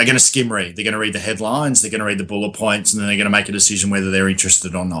going to skim read. They're going to read the headlines, they're going to read the bullet points, and then they're going to make a decision whether they're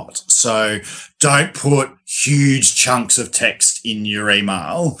interested or not. So don't put huge chunks of text in your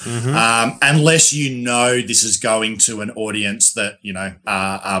email unless you know this is going to an audience that,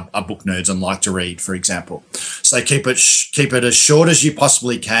 are book nerds and like to read, for example. So keep it as short as you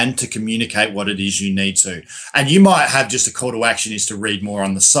possibly can to communicate what it is you need to. And you might have just a call to action is to read more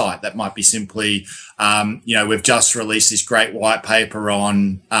on the site. That might be simply, we've just released this great white paper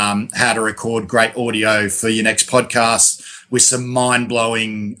on how to record great audio for your next podcast with some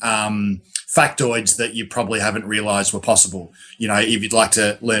mind-blowing factoids that you probably haven't realized were possible. If you'd like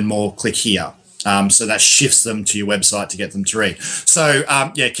to learn more, click here. So that shifts them to your website to get them to read. So,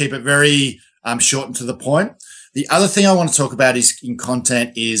 keep it very short and to the point. The other thing I want to talk about in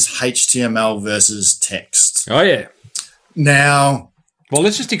content is HTML versus text. Oh, yeah. Now... Well,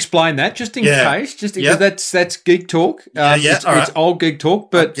 let's just explain that, just in case, that's geek talk. It's old geek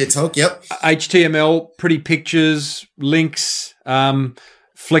talk, but geek talk, yep. HTML, pretty pictures, links,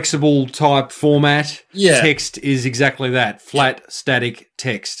 flexible type format. Yeah. Text is exactly that, flat, static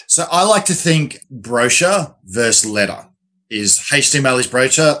text. So I like to think brochure versus letter. HTML is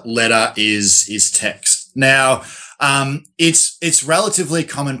brochure, letter is text. Now, it's relatively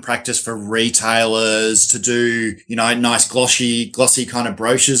common practice for retailers to do, nice glossy kind of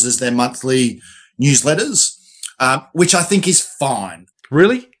brochures as their monthly newsletters, which I think is fine.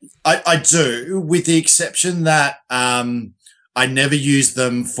 Really? I do, with the exception that I never use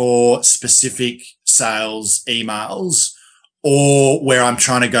them for specific sales emails or where I'm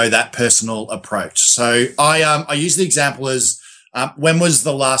trying to go that personal approach. So I use the example as, when was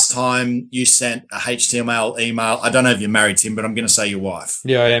the last time you sent a HTML email? I don't know if you're married, Tim, but I'm going to say your wife.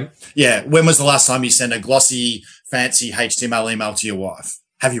 Yeah, I am. Yeah. When was the last time you sent a glossy, fancy HTML email to your wife?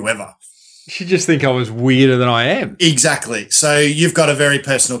 Have you ever? She'd just think I was weirder than I am. Exactly. So you've got a very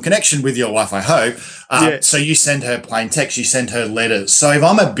personal connection with your wife, I hope. So you send her plain text, you send her letters. So if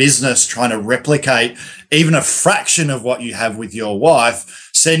I'm a business trying to replicate even a fraction of what you have with your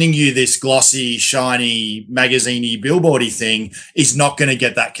wife, sending you this glossy, shiny, magazine-y, billboardy thing is not going to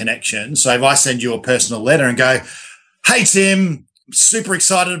get that connection. So if I send you a personal letter and go, hey, Tim, super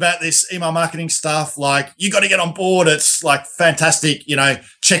excited about this email marketing stuff. Like, you got to get on board. It's like fantastic.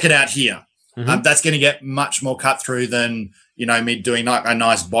 Check it out here. That's going to get much more cut through than, me doing like a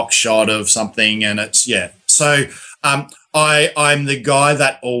nice box shot of something. And it's, So, I'm the guy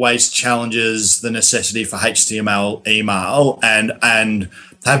that always challenges the necessity for HTML email and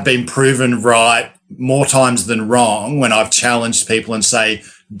have been proven right more times than wrong when I've challenged people and say,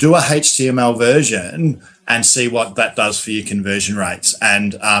 do a HTML version and see what that does for your conversion rates.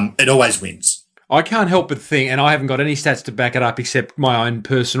 And it always wins. I can't help but think, and I haven't got any stats to back it up except my own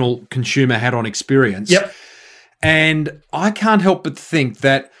personal consumer hat-on experience. Yep. And I can't help but think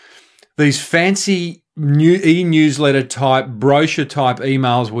that these fancy e-newsletter type, brochure type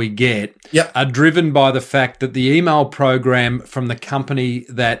emails we get are driven by the fact that the email program from the company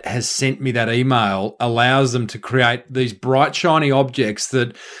that has sent me that email allows them to create these bright, shiny objects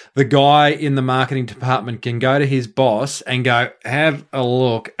that the guy in the marketing department can go to his boss and go, have a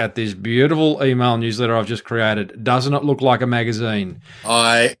look at this beautiful email newsletter I've just created. Doesn't it look like a magazine?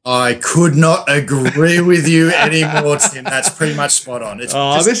 I could not agree with you anymore, Tim. That's pretty much spot on.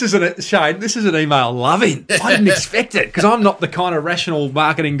 This is an email loving. I didn't expect it because I'm not the kind of rational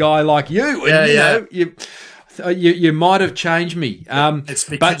marketing guy like you. And, you might have changed me. It's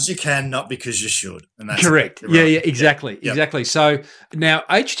because you can, not because you should. And that's correct. Right. Yeah, exactly. So now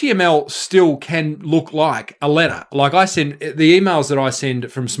HTML still can look like a letter. Like the emails that I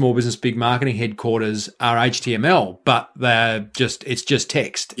send from Small Business Big Marketing headquarters are HTML, but it's just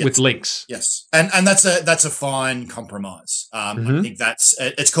text with links. Yes. And that's a fine compromise. I think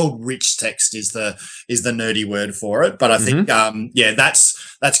it's called rich text is the nerdy word for it. But I think,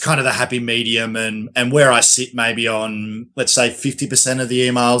 that's kind of the happy medium and where I sit maybe on, let's say 50% of the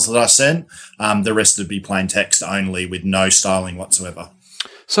emails that I send, the rest would be plain text only with no styling whatsoever.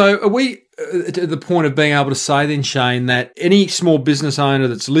 So are we at the point of being able to say then, Shane, that any small business owner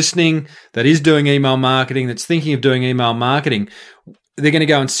that's listening, that is doing email marketing, that's thinking of doing email marketing, they're going to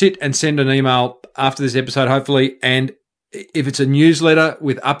go and sit and send an email after this episode, hopefully, and if it's a newsletter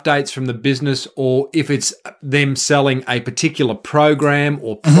with updates from the business, or if it's them selling a particular program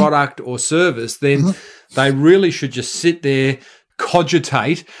or product or service, then they really should just sit there,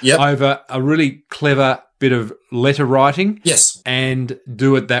 cogitate over a really clever bit of letter writing. Yes. And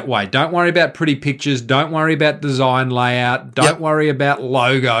do it that way. Don't worry about pretty pictures. Don't worry about design layout. Don't worry about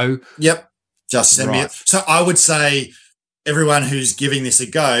logo. Yep. Just send me it. So I would say everyone who's giving this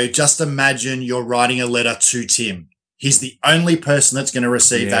a go, just imagine you're writing a letter to Tim. He's the only person that's going to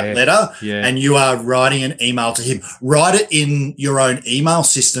receive that letter, and you are writing an email to him. Write it in your own email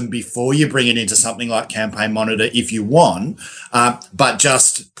system before you bring it into something like Campaign Monitor if you want, but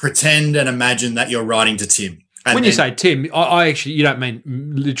just pretend and imagine that you're writing to Tim. And when you say Tim, I actually, you don't mean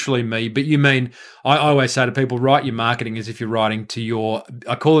literally me, but you mean, I always say to people, write your marketing as if you're writing to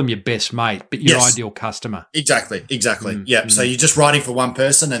I call them your best mate, but your ideal customer. Exactly. So you're just writing for one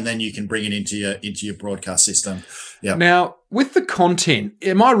person, and then you can bring it into your broadcast system. Yeah. Now, with the content,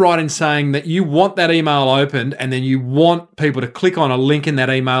 am I right in saying that you want that email opened and then you want people to click on a link in that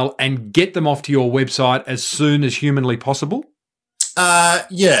email and get them off to your website as soon as humanly possible?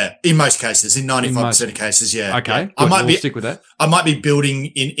 In most cases, in 95% of cases, Okay, we'll stick with that. I might be building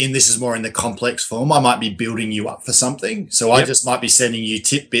in this is more in the complex form. I might be building you up for something. So I just might be sending you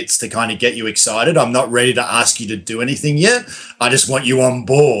tidbits to kind of get you excited. I'm not ready to ask you to do anything yet. I just want you on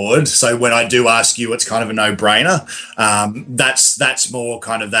board. So when I do ask you, it's kind of a no-brainer. That's more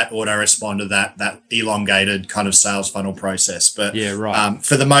kind of that autoresponder, that elongated kind of sales funnel process. But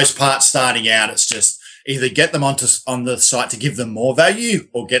for the most part, starting out, it's just either get them on the site to give them more value,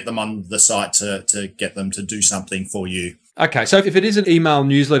 or get them on the site to get them to do something for you. Okay, so if it is an email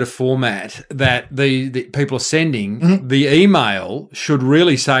newsletter format that the people are sending, the email should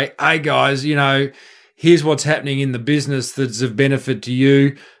really say, hey guys, here's what's happening in the business that's of benefit to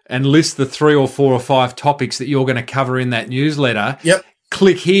you, and list the 3 or 4 or 5 topics that you're going to cover in that newsletter. Yep.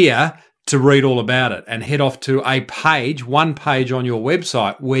 Click here to read all about it, and head off to one page on your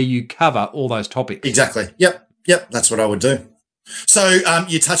website where you cover all those topics. Exactly. Yep. That's what I would do. So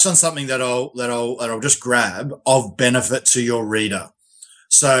you touched on something that I'll just grab of benefit to your reader.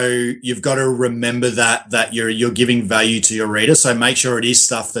 So you've got to remember that you're giving value to your reader. So make sure it is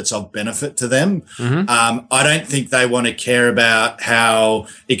stuff that's of benefit to them. I don't think they want to care about how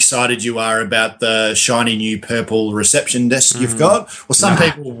excited you are about the shiny new purple reception desk you've got. Well, some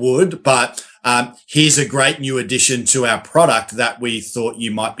people would, but here's a great new addition to our product that we thought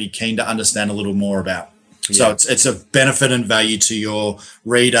you might be keen to understand a little more about. So it's a benefit and value to your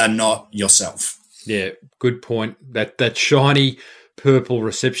reader, not yourself. Yeah, good point. That shiny purple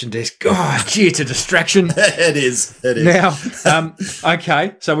reception desk. Oh, gee, it's a distraction. It is. Now,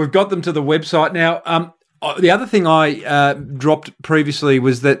 okay, so we've got them to the website. Now, the other thing I dropped previously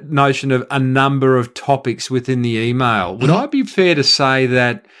was that notion of a number of topics within the email. Would I be fair to say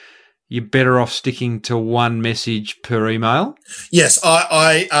that you're better off sticking to one message per email? Yes,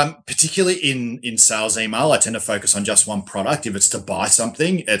 I particularly in sales email, I tend to focus on just one product. If it's to buy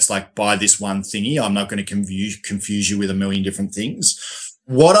something, it's like buy this one thingy. I'm not going to confuse you with a million different things.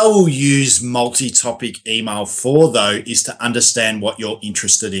 What I will use multi-topic email for, though, is to understand what you're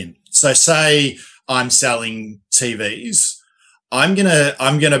interested in. So say I'm selling TVs. I'm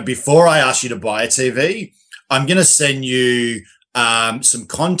gonna before I ask you to buy a TV, I'm gonna send you some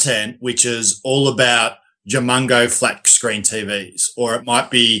content which is all about Jamungo flat screen TVs, or it might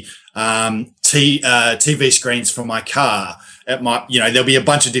be TV screens for my car. It might, there'll be a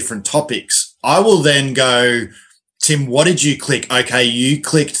bunch of different topics. I will then go, Tim, what did you click? Okay, you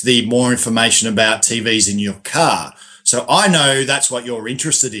clicked the more information about TVs in your car. So I know that's what you're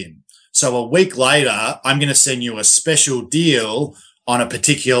interested in. So a week later, I'm going to send you a special deal on a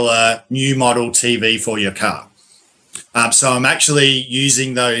particular new model TV for your car. So I'm actually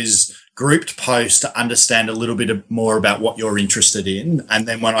using those grouped posts to understand a little bit more about what you're interested in. And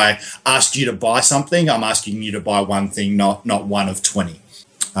then when I ask you to buy something, I'm asking you to buy one thing, not one of 20.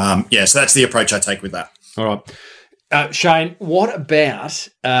 So that's the approach I take with that. All right. Shane, what about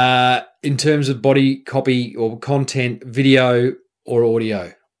in terms of body copy or content, video or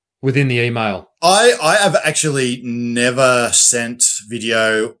audio within the email? I have actually never sent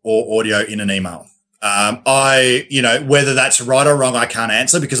video or audio in an email. Whether that's right or wrong, I can't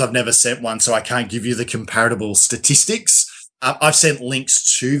answer because I've never sent one, so I can't give you the comparable statistics. I've sent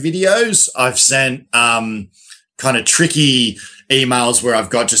links to videos. I've sent kind of tricky emails where I've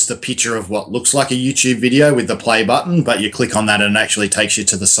got just a picture of what looks like a YouTube video with the play button, but you click on that and it actually takes you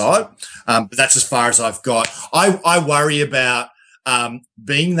to the site. But that's as far as I've got. I worry about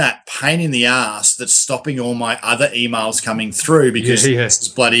being that pain in the ass that's stopping all my other emails coming through because it's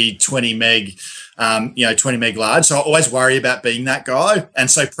bloody 20 meg, 20 meg large. So I always worry about being that guy. And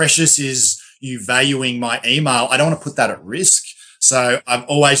so precious is you valuing my email. I don't want to put that at risk. So I've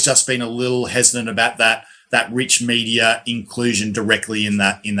always just been a little hesitant about that rich media inclusion directly in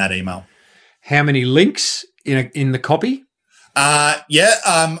that email. How many links in the copy? I'd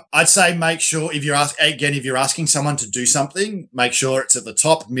say make sure if you're asking someone to do something, make sure it's at the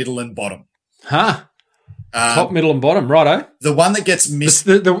top, middle, and bottom. Top, middle, and bottom, righto. The one that gets missed,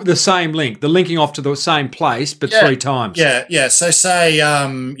 the same link, the linking off to the same place, but 3 times. Yeah. So say,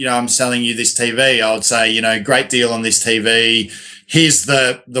 I'm selling you this TV. I would say, great deal on this TV. Here's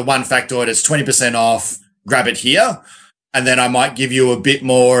the one factoid. It's 20% off. Grab it here. And then I might give you a bit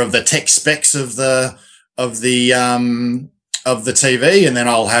more of the tech specs of the TV, and then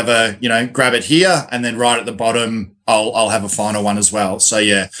I'll have grab it here, and then right at the bottom, I'll have a final one as well. So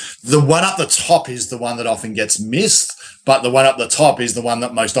yeah, the one up the top is the one that often gets missed, but the one up the top is the one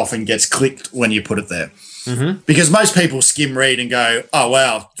that most often gets clicked when you put it there. Mm-hmm. Because most people skim read and go, oh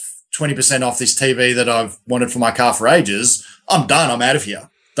wow, 20% off this TV that I've wanted for my car for ages. I'm done. I'm out of here.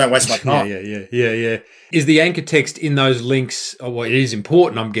 Don't waste my time. Yeah. Is the anchor text in those links, it is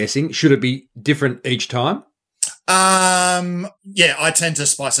important, I'm guessing. Should it be different each time? I tend to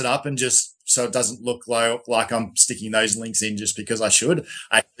spice it up and just so it doesn't look like I'm sticking those links in just because I should.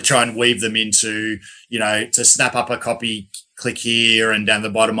 I try and weave them into, to snap up a copy, click here, and down the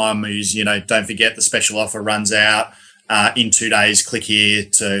bottom I'm use, don't forget the special offer runs out in 2 days, click here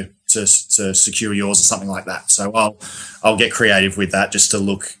to secure yours or something like that. So I'll get creative with that just to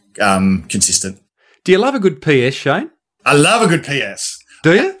look consistent. Do you love a good PS, Shane? I love a good PS.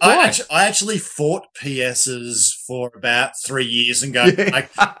 Do you? I actually fought PSs for about 3 years and they kind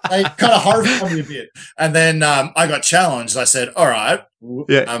of horrified me a bit. And then I got challenged. I said, all right,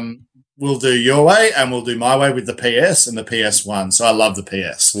 we'll do your way and we'll do my way with the PS, and the PS won. So I love the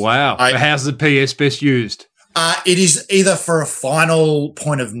PS. Wow. How's the PS best used? It is either for a final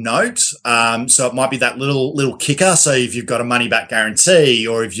point of note. So it might be that little kicker. So if you've got a money back guarantee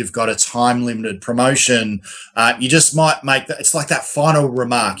or if you've got a time limited promotion, you just might make that. It's like that final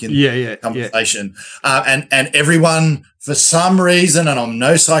remark in the conversation. And everyone, for some reason, and I'm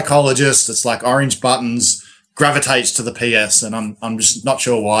no psychologist, it's like orange buttons gravitates to the PS, and I'm just not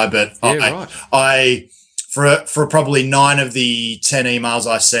sure why, but I for probably 9 of the 10 emails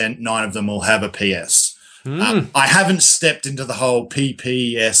I sent, 9 of them will have a PS. I haven't stepped into the whole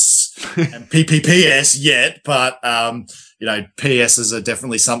PPS and PPPS yet, but PSs are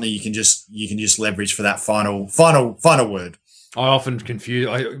definitely something you can just leverage for that final word. I often confuse.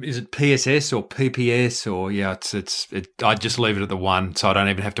 Is it PSS or PPS or I just leave it at the one, so I don't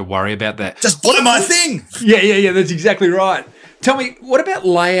even have to worry about that. Just blow my thing. Yeah. That's exactly right. Tell me, what about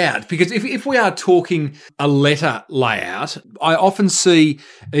layout? Because if we are talking a letter layout, I often see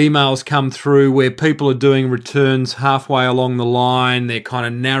emails come through where people are doing returns halfway along the line. They're kind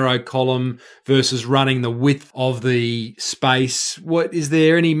of narrow column versus running the width of the space. Is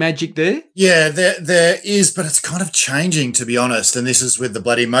there any magic there? Yeah, there is, but it's kind of changing, to be honest. And this is with the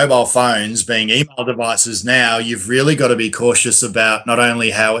bloody mobile phones being email devices now. You've really got to be cautious about not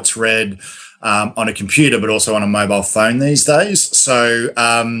only how it's read on a computer, but also on a mobile phone these days. So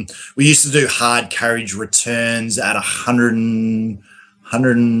we used to do hard carriage returns at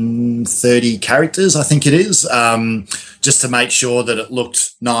 130 characters, I think it is, just to make sure that it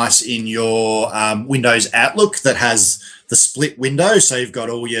looked nice in your Windows Outlook that has the split window. So you've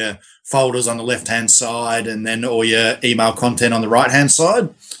got all your folders on the left-hand side and then all your email content on the right-hand side.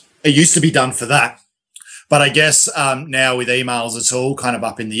 It used to be done for that. But I guess now with emails, it's all kind of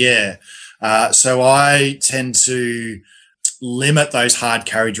up in the air. So I tend to limit those hard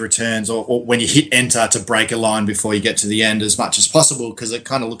carriage returns or when you hit enter to break a line before you get to the end as much as possible, because it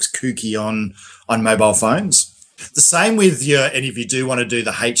kind of looks kooky on mobile phones. The same with and if you do want to do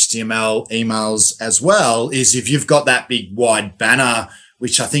the HTML emails as well, is if you've got that big wide banner,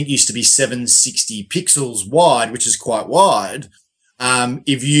 which I think used to be 760 pixels wide, which is quite wide,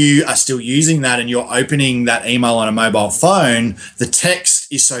 if you are still using that and you're opening that email on a mobile phone, the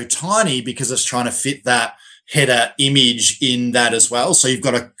text is so tiny because it's trying to fit that header image in that as well. So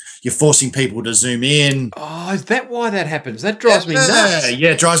you're forcing people to zoom in. Oh, is that why that happens? That drives me nuts.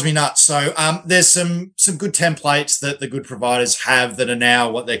 Yeah, it drives me nuts. So there's some good templates that the good providers have that are now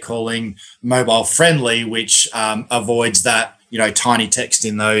what they're calling mobile friendly, which avoids that, tiny text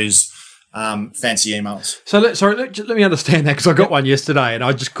in those fancy emails. So let me understand that, because I got one yesterday and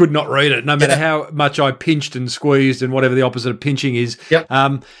I just could not read it, no matter how much I pinched and squeezed and whatever the opposite of pinching is. Yep.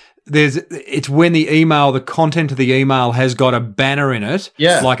 It's when the content of the email has got a banner in it,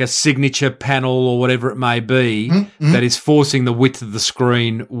 like a signature panel or whatever it may be, that is forcing the width of the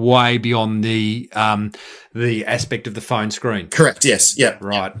screen way beyond the aspect of the phone screen. Correct. Yes. Yeah.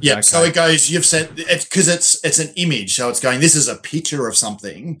 Right. Yeah. Okay. So it goes. You've said it's because it's an image, so it's going. This is a picture of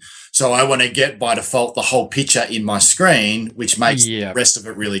something. So I want to get by default the whole picture in my screen, which makes the rest of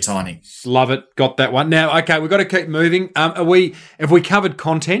it really tiny. Love it. Got that one. Now, okay, we've got to keep moving. Have we covered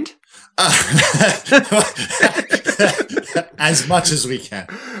content? As much as we can.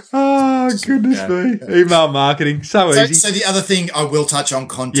 Oh, goodness me. Email marketing. So easy. So the other thing I will touch on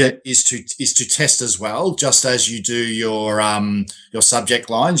content is to test as well. Just as you do your subject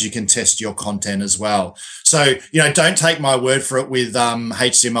lines, you can test your content as well. So, don't take my word for it with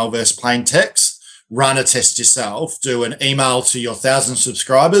HTML versus plain text. Run a test yourself. Do an email to your 1,000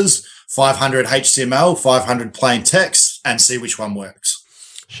 subscribers, 500 HTML, 500 plain text, and see which one works.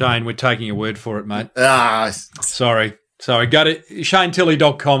 Shane, we're taking your word for it, mate. Sorry. Go to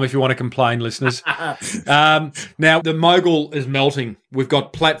ShaneTilley.com if you want to complain, listeners. Now, the mogul is melting. We've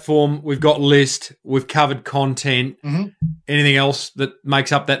got platform, we've got list, we've covered content. Anything else that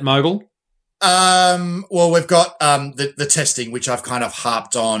makes up that mogul? Well, we've got the testing, which I've kind of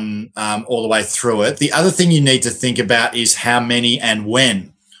harped on all the way through it. The other thing you need to think about is how many and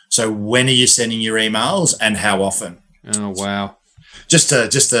when. So when are you sending your emails and how often? Oh, wow. Just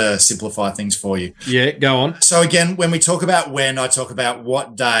to simplify things for you. Yeah, go on. So again, when we talk about when, I talk about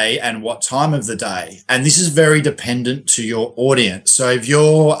what day and what time of the day. And this is very dependent to your audience. So if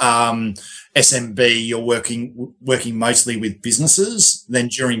you're SMB, you're working mostly with businesses, then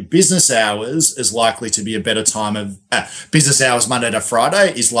during business hours is likely to be a better time of business hours. Monday to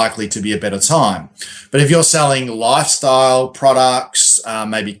Friday is likely to be a better time. But if you're selling lifestyle products,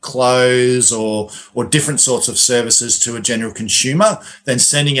 maybe clothes or different sorts of services to a general consumer, then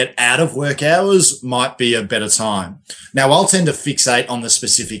sending it out of work hours might be a better time. Now, I'll tend to fixate on the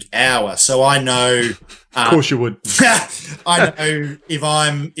specific hour. So I know, of course you would. I know if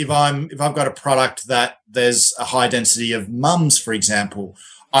I've got a product that there's a high density of mums, for example,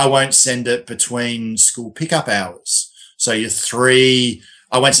 I won't send it between school pickup hours. So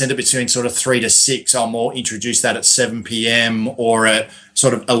I won't send it between sort of 3 to 6. I'll more introduce that at 7 p.m. or at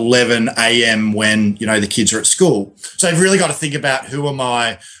sort of 11 a.m. when, the kids are at school. So I've really got to think about who are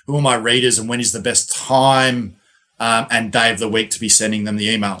my readers and when is the best time and day of the week to be sending them the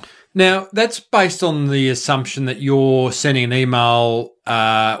email. Now, that's based on the assumption that you're sending an email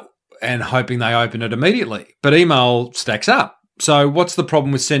and hoping they open it immediately. But email stacks up. So what's the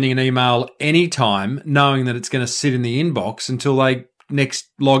problem with sending an email anytime, knowing that it's going to sit in the inbox until they next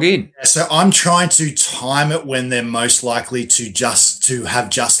log in? So I'm trying to time it when they're most likely to have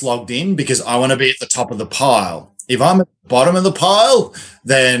just logged in, because I want to be at the top of the pile. If I'm at the bottom of the pile,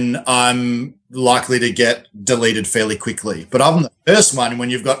 then I'm likely to get deleted fairly quickly. But I'm the first one, when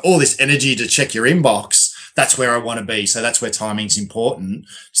you've got all this energy to check your inbox, that's where I want to be. So that's where timing's important.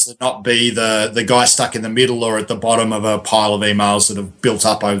 So not be the guy stuck in the middle or at the bottom of a pile of emails that have built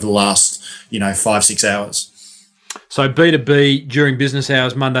up over the last, 5-6 hours. So B2B during business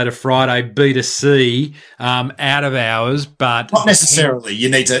hours, Monday to Friday, B2C out of hours, but not necessarily. You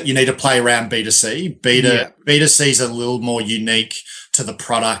need to play around B2C. B2C is a little more unique to the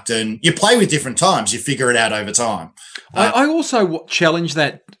product, and you play with different times. You figure it out over time. I also challenge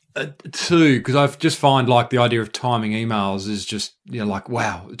that too, because I just find like the idea of timing emails is just like,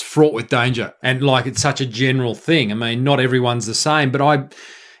 wow, it's fraught with danger, and like it's such a general thing. I mean, not everyone's the same, but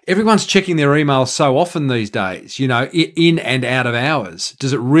everyone's checking their emails so often these days, in and out of hours.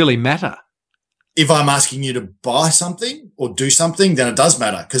 Does it really matter? If I'm asking you to buy something or do something, then it does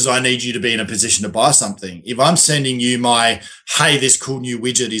matter, because I need you to be in a position to buy something. If I'm sending you hey, this cool new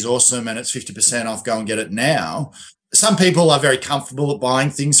widget is awesome and it's 50% off, go and get it now. Some people are very comfortable at buying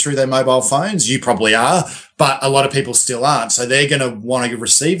things through their mobile phones. You probably are, but a lot of people still aren't. So they're going to want to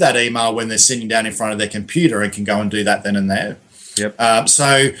receive that email when they're sitting down in front of their computer and can go and do that then and there. Yep.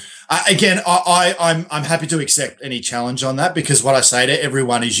 I'm happy to accept any challenge on that, because what I say to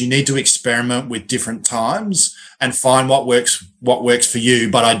everyone is you need to experiment with different times and find what works for you.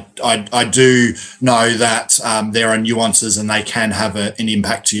 But I do know that there are nuances and they can have an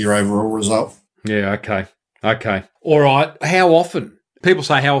impact to your overall result. Yeah. Okay. All right. How often? People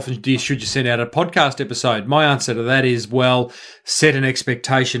say, how often should you send out a podcast episode? My answer to that is, well, set an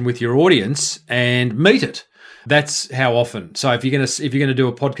expectation with your audience and meet it. That's how often. So if you're going to do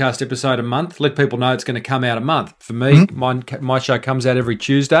a podcast episode a month, let people know it's going to come out a month. For me, my show comes out every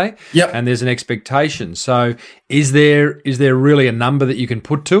Tuesday. Yep. And there's an expectation. So is there really a number that you can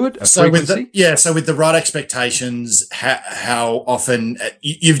put to it? A frequency? So with the right expectations, how often?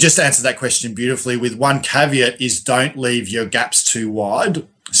 You've just answered that question beautifully. With one caveat is don't leave your gaps too wide.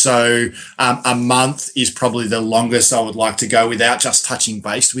 So a month is probably the longest I would like to go without just touching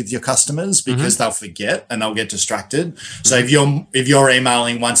base with your customers, because they'll forget and they'll get distracted. So if you're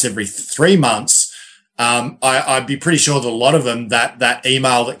emailing once every 3 months, I'd be pretty sure that a lot of them, that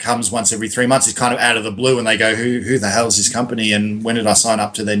email that comes once every 3 months is kind of out of the blue, and they go, who the hell is this company and when did I sign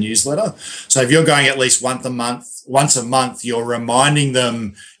up to their newsletter? So if you're going at least once a month, you're reminding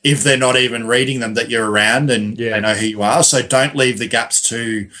them, if they're not even reading them, that you're around and they know who you are. So don't leave the gaps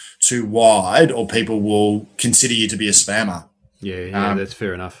too wide, or people will consider you to be a spammer. Yeah, that's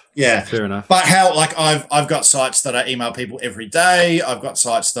fair enough. Yeah, fair enough. But I've got sites that I email people every day. I've got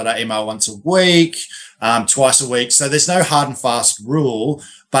sites that I email once a week, twice a week. So there's no hard and fast rule.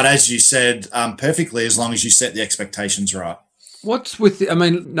 But as you said perfectly, as long as you set the expectations right. What's with?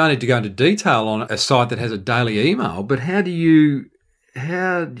 No need to go into detail on a site that has a daily email, but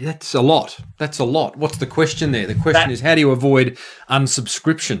that's a lot. That's a lot. What's the question there? The question is, how do you avoid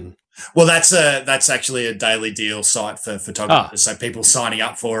unsubscription? Well, that's actually a daily deal site for photographers. So people signing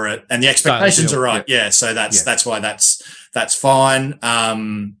up for it, and the expectations are right. Yeah. So that's why that's fine.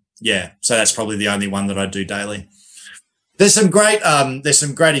 So that's probably the only one that I do daily. There's some great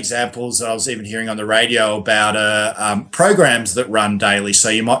examples that I was even hearing on the radio about programs that run daily. So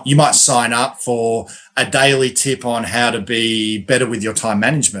you might sign up for a daily tip on how to be better with your time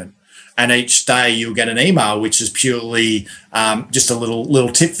management. And each day you'll get an email, which is purely just a little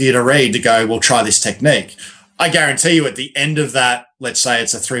tip for you to read, to go, well, try this technique. I guarantee you at the end of that, let's say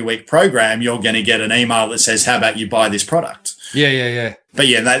it's a 3-week program, you're going to get an email that says, how about you buy this product? Yeah. But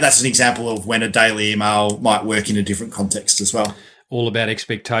that's an example of when a daily email might work in a different context as well. All about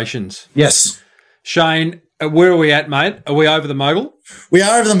expectations. Yes. Shane, where are we at, mate? Are we over the mogul? We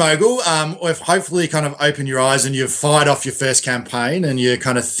are over the mogul. We've hopefully kind of opened your eyes and you've fired off your first campaign and you're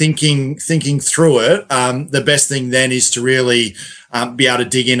kind of thinking through it. The best thing then is to really be able to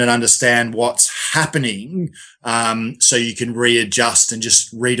dig in and understand what's happening, so you can readjust and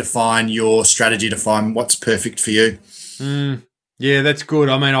just redefine your strategy to find what's perfect for you. Yeah, that's good.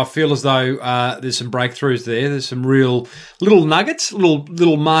 I feel as though there's some breakthroughs there. There's some real little nuggets,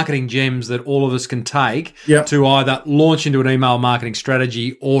 little marketing gems that all of us can take to either launch into an email marketing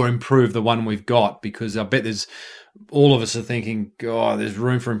strategy or improve the one we've got, because I bet all of us are thinking, God, there's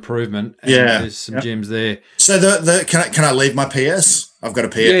room for improvement. And there's some gems there. So can I leave my PS? I've got a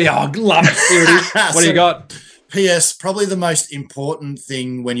PS. Yeah, I love it. Here it is. What do you got? PS, probably the most important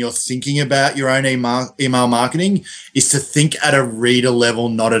thing when you're thinking about your own email marketing is to think at a reader level,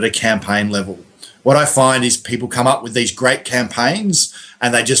 not at a campaign level. What I find is people come up with these great campaigns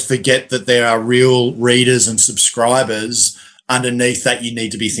and they just forget that there are real readers and subscribers underneath that you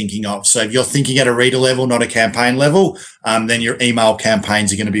need to be thinking of. So if you're thinking at a reader level, not a campaign level, then your email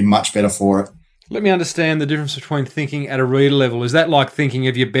campaigns are going to be much better for it. Let me understand the difference between thinking at a reader level. Is that like thinking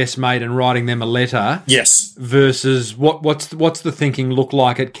of your best mate and writing them a letter? Yes. Versus what's the thinking look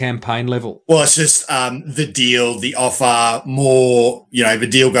like at campaign level? Well, it's just the deal, the offer, more, if a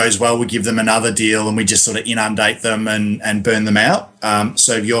deal goes well, we give them another deal and we just sort of inundate them and burn them out.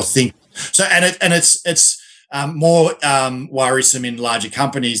 So if you're it's more worrisome in larger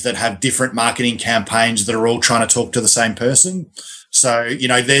companies that have different marketing campaigns that are all trying to talk to the same person. So,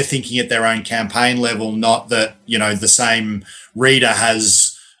 they're thinking at their own campaign level, not that, the same reader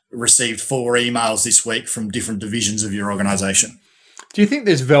has received 4 emails this week from different divisions of your organization. Do you think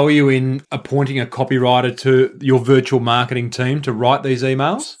there's value in appointing a copywriter to your virtual marketing team to write these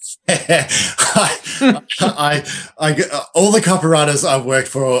emails? I all the copywriters I've worked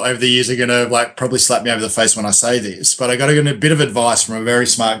for over the years are going to probably slap me over the face when I say this, but I got a bit of advice from a very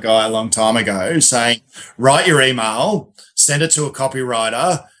smart guy a long time ago saying, write your email, send it to a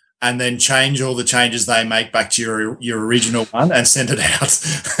copywriter, and then change all the changes they make back to your original one and send it out.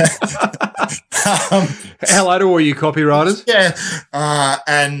 How old are you copywriters?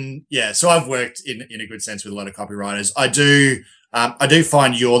 So I've worked in a good sense with a lot of copywriters. I do I do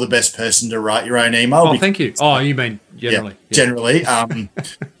find you're the best person to write your own email. Oh, thank you. Oh, you mean generally? Yeah, generally.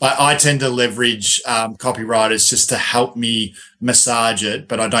 I tend to leverage copywriters just to help me massage it,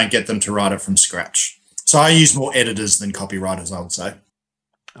 but I don't get them to write it from scratch. So I use more editors than copywriters, I would say.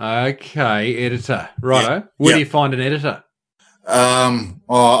 Okay, editor. Righto. Where do you find an editor?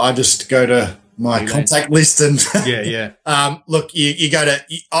 I just go to my contact list and look, you go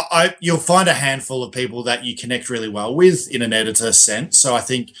to you'll find a handful of people that you connect really well with in an editor sense. So I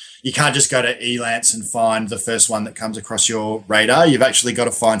think you can't just go to Elance and find the first one that comes across your radar. You've actually got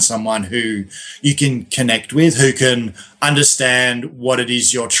to find someone who you can connect with, who can understand what it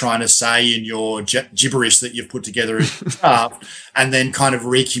is you're trying to say in your gibberish that you've put together in draft, and then kind of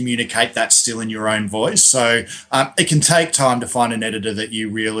re-communicate that still in your own voice. So it can take time to find an editor that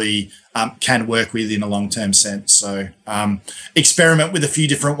you really can work with in a long-term sense. So experiment with a few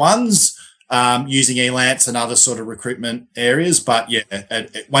different ones, using Elance and other sort of recruitment areas. But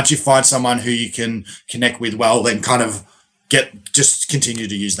once you find someone who you can connect with well, then kind of just continue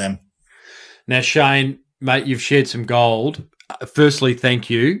to use them. Now, Shane, mate, you've shared some gold. Firstly, thank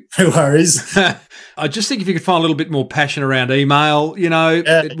you. No worries. I just think if you could find a little bit more passion around email,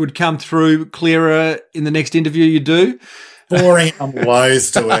 it would come through clearer in the next interview you do. Boring. I'm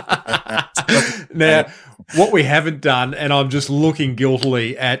loath to it. Now, what we haven't done, and I'm just looking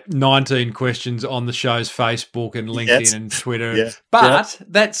guiltily at 19 questions on the show's Facebook and LinkedIn and Twitter. But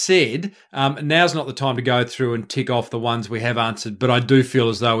that said, now's not the time to go through and tick off the ones we have answered, but I do feel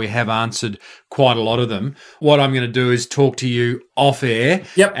as though we have answered quite a lot of them. What I'm going to do is talk to you off air,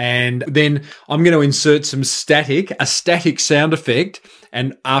 and then I'm going to insert a static sound effect.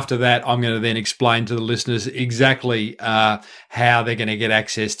 And after that, I'm going to then explain to the listeners exactly how they're going to get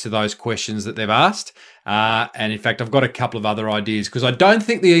access to those questions that they've asked. And in fact, I've got a couple of other ideas because I don't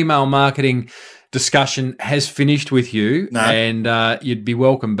think the email marketing discussion has finished with you. No. And you'd be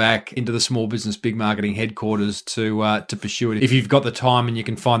welcome back into the Small Business Big Marketing headquarters to pursue it if you've got the time and you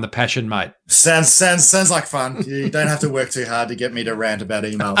can find the passion, mate. Sounds like fun. You don't have to work too hard to get me to rant about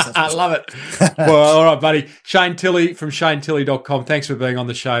emails. I love it. Well, all right, buddy. Shane Tilley from ShaneTilley.com. Thanks for being on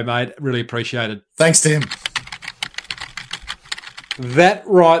the show, mate. Really appreciate it. Thanks, Tim. That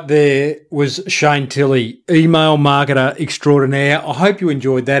right there was Shane Tilley, email marketer extraordinaire. I hope you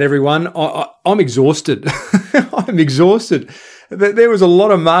enjoyed that, everyone. I'm exhausted. I'm exhausted. There was a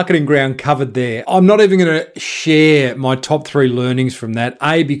lot of marketing ground covered there. I'm not even going to share my top 3 learnings from that.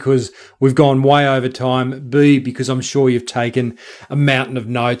 A, because we've gone way over time. B, because I'm sure you've taken a mountain of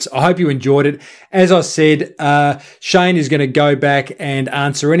notes. I hope you enjoyed it. As I said, Shane is going to go back and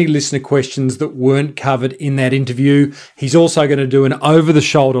answer any listener questions that weren't covered in that interview. He's also going to do an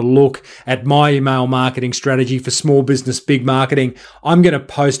over-the-shoulder look at my email marketing strategy for Small Business Big Marketing. I'm going to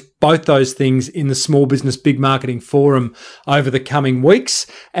post both those things in the Small Business Big Marketing forum over the coming weeks,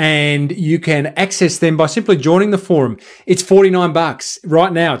 and you can access them by simply joining the forum. It's $49.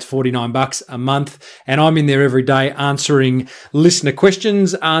 Right now it's $49 a month, and I'm in there every day answering listener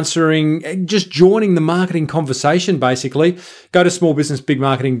questions, just joining the marketing conversation basically. Go to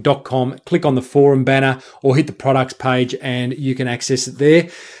smallbusinessbigmarketing.com, click on the forum banner or hit the products page and you can access it there.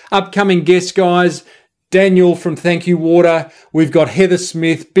 Upcoming guests, guys: Daniel from Thank You Water. We've got Heather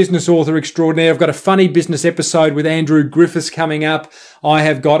Smith, business author extraordinaire. I've got a funny business episode with Andrew Griffiths coming up. I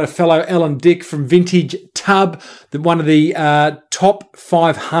have got a fellow Alan Dick from Vintage Tub, one of the top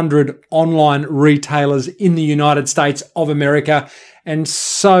 500 online retailers in the United States of America, and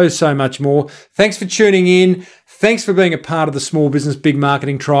so much more. Thanks for tuning in. Thanks for being a part of the Small Business Big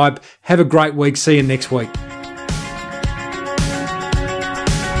Marketing tribe. Have a great week. See you next week.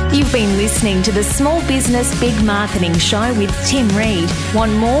 You've been listening to the Small Business Big Marketing Show with Tim Reed.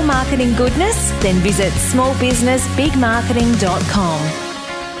 Want more marketing goodness? Then visit smallbusinessbigmarketing.com.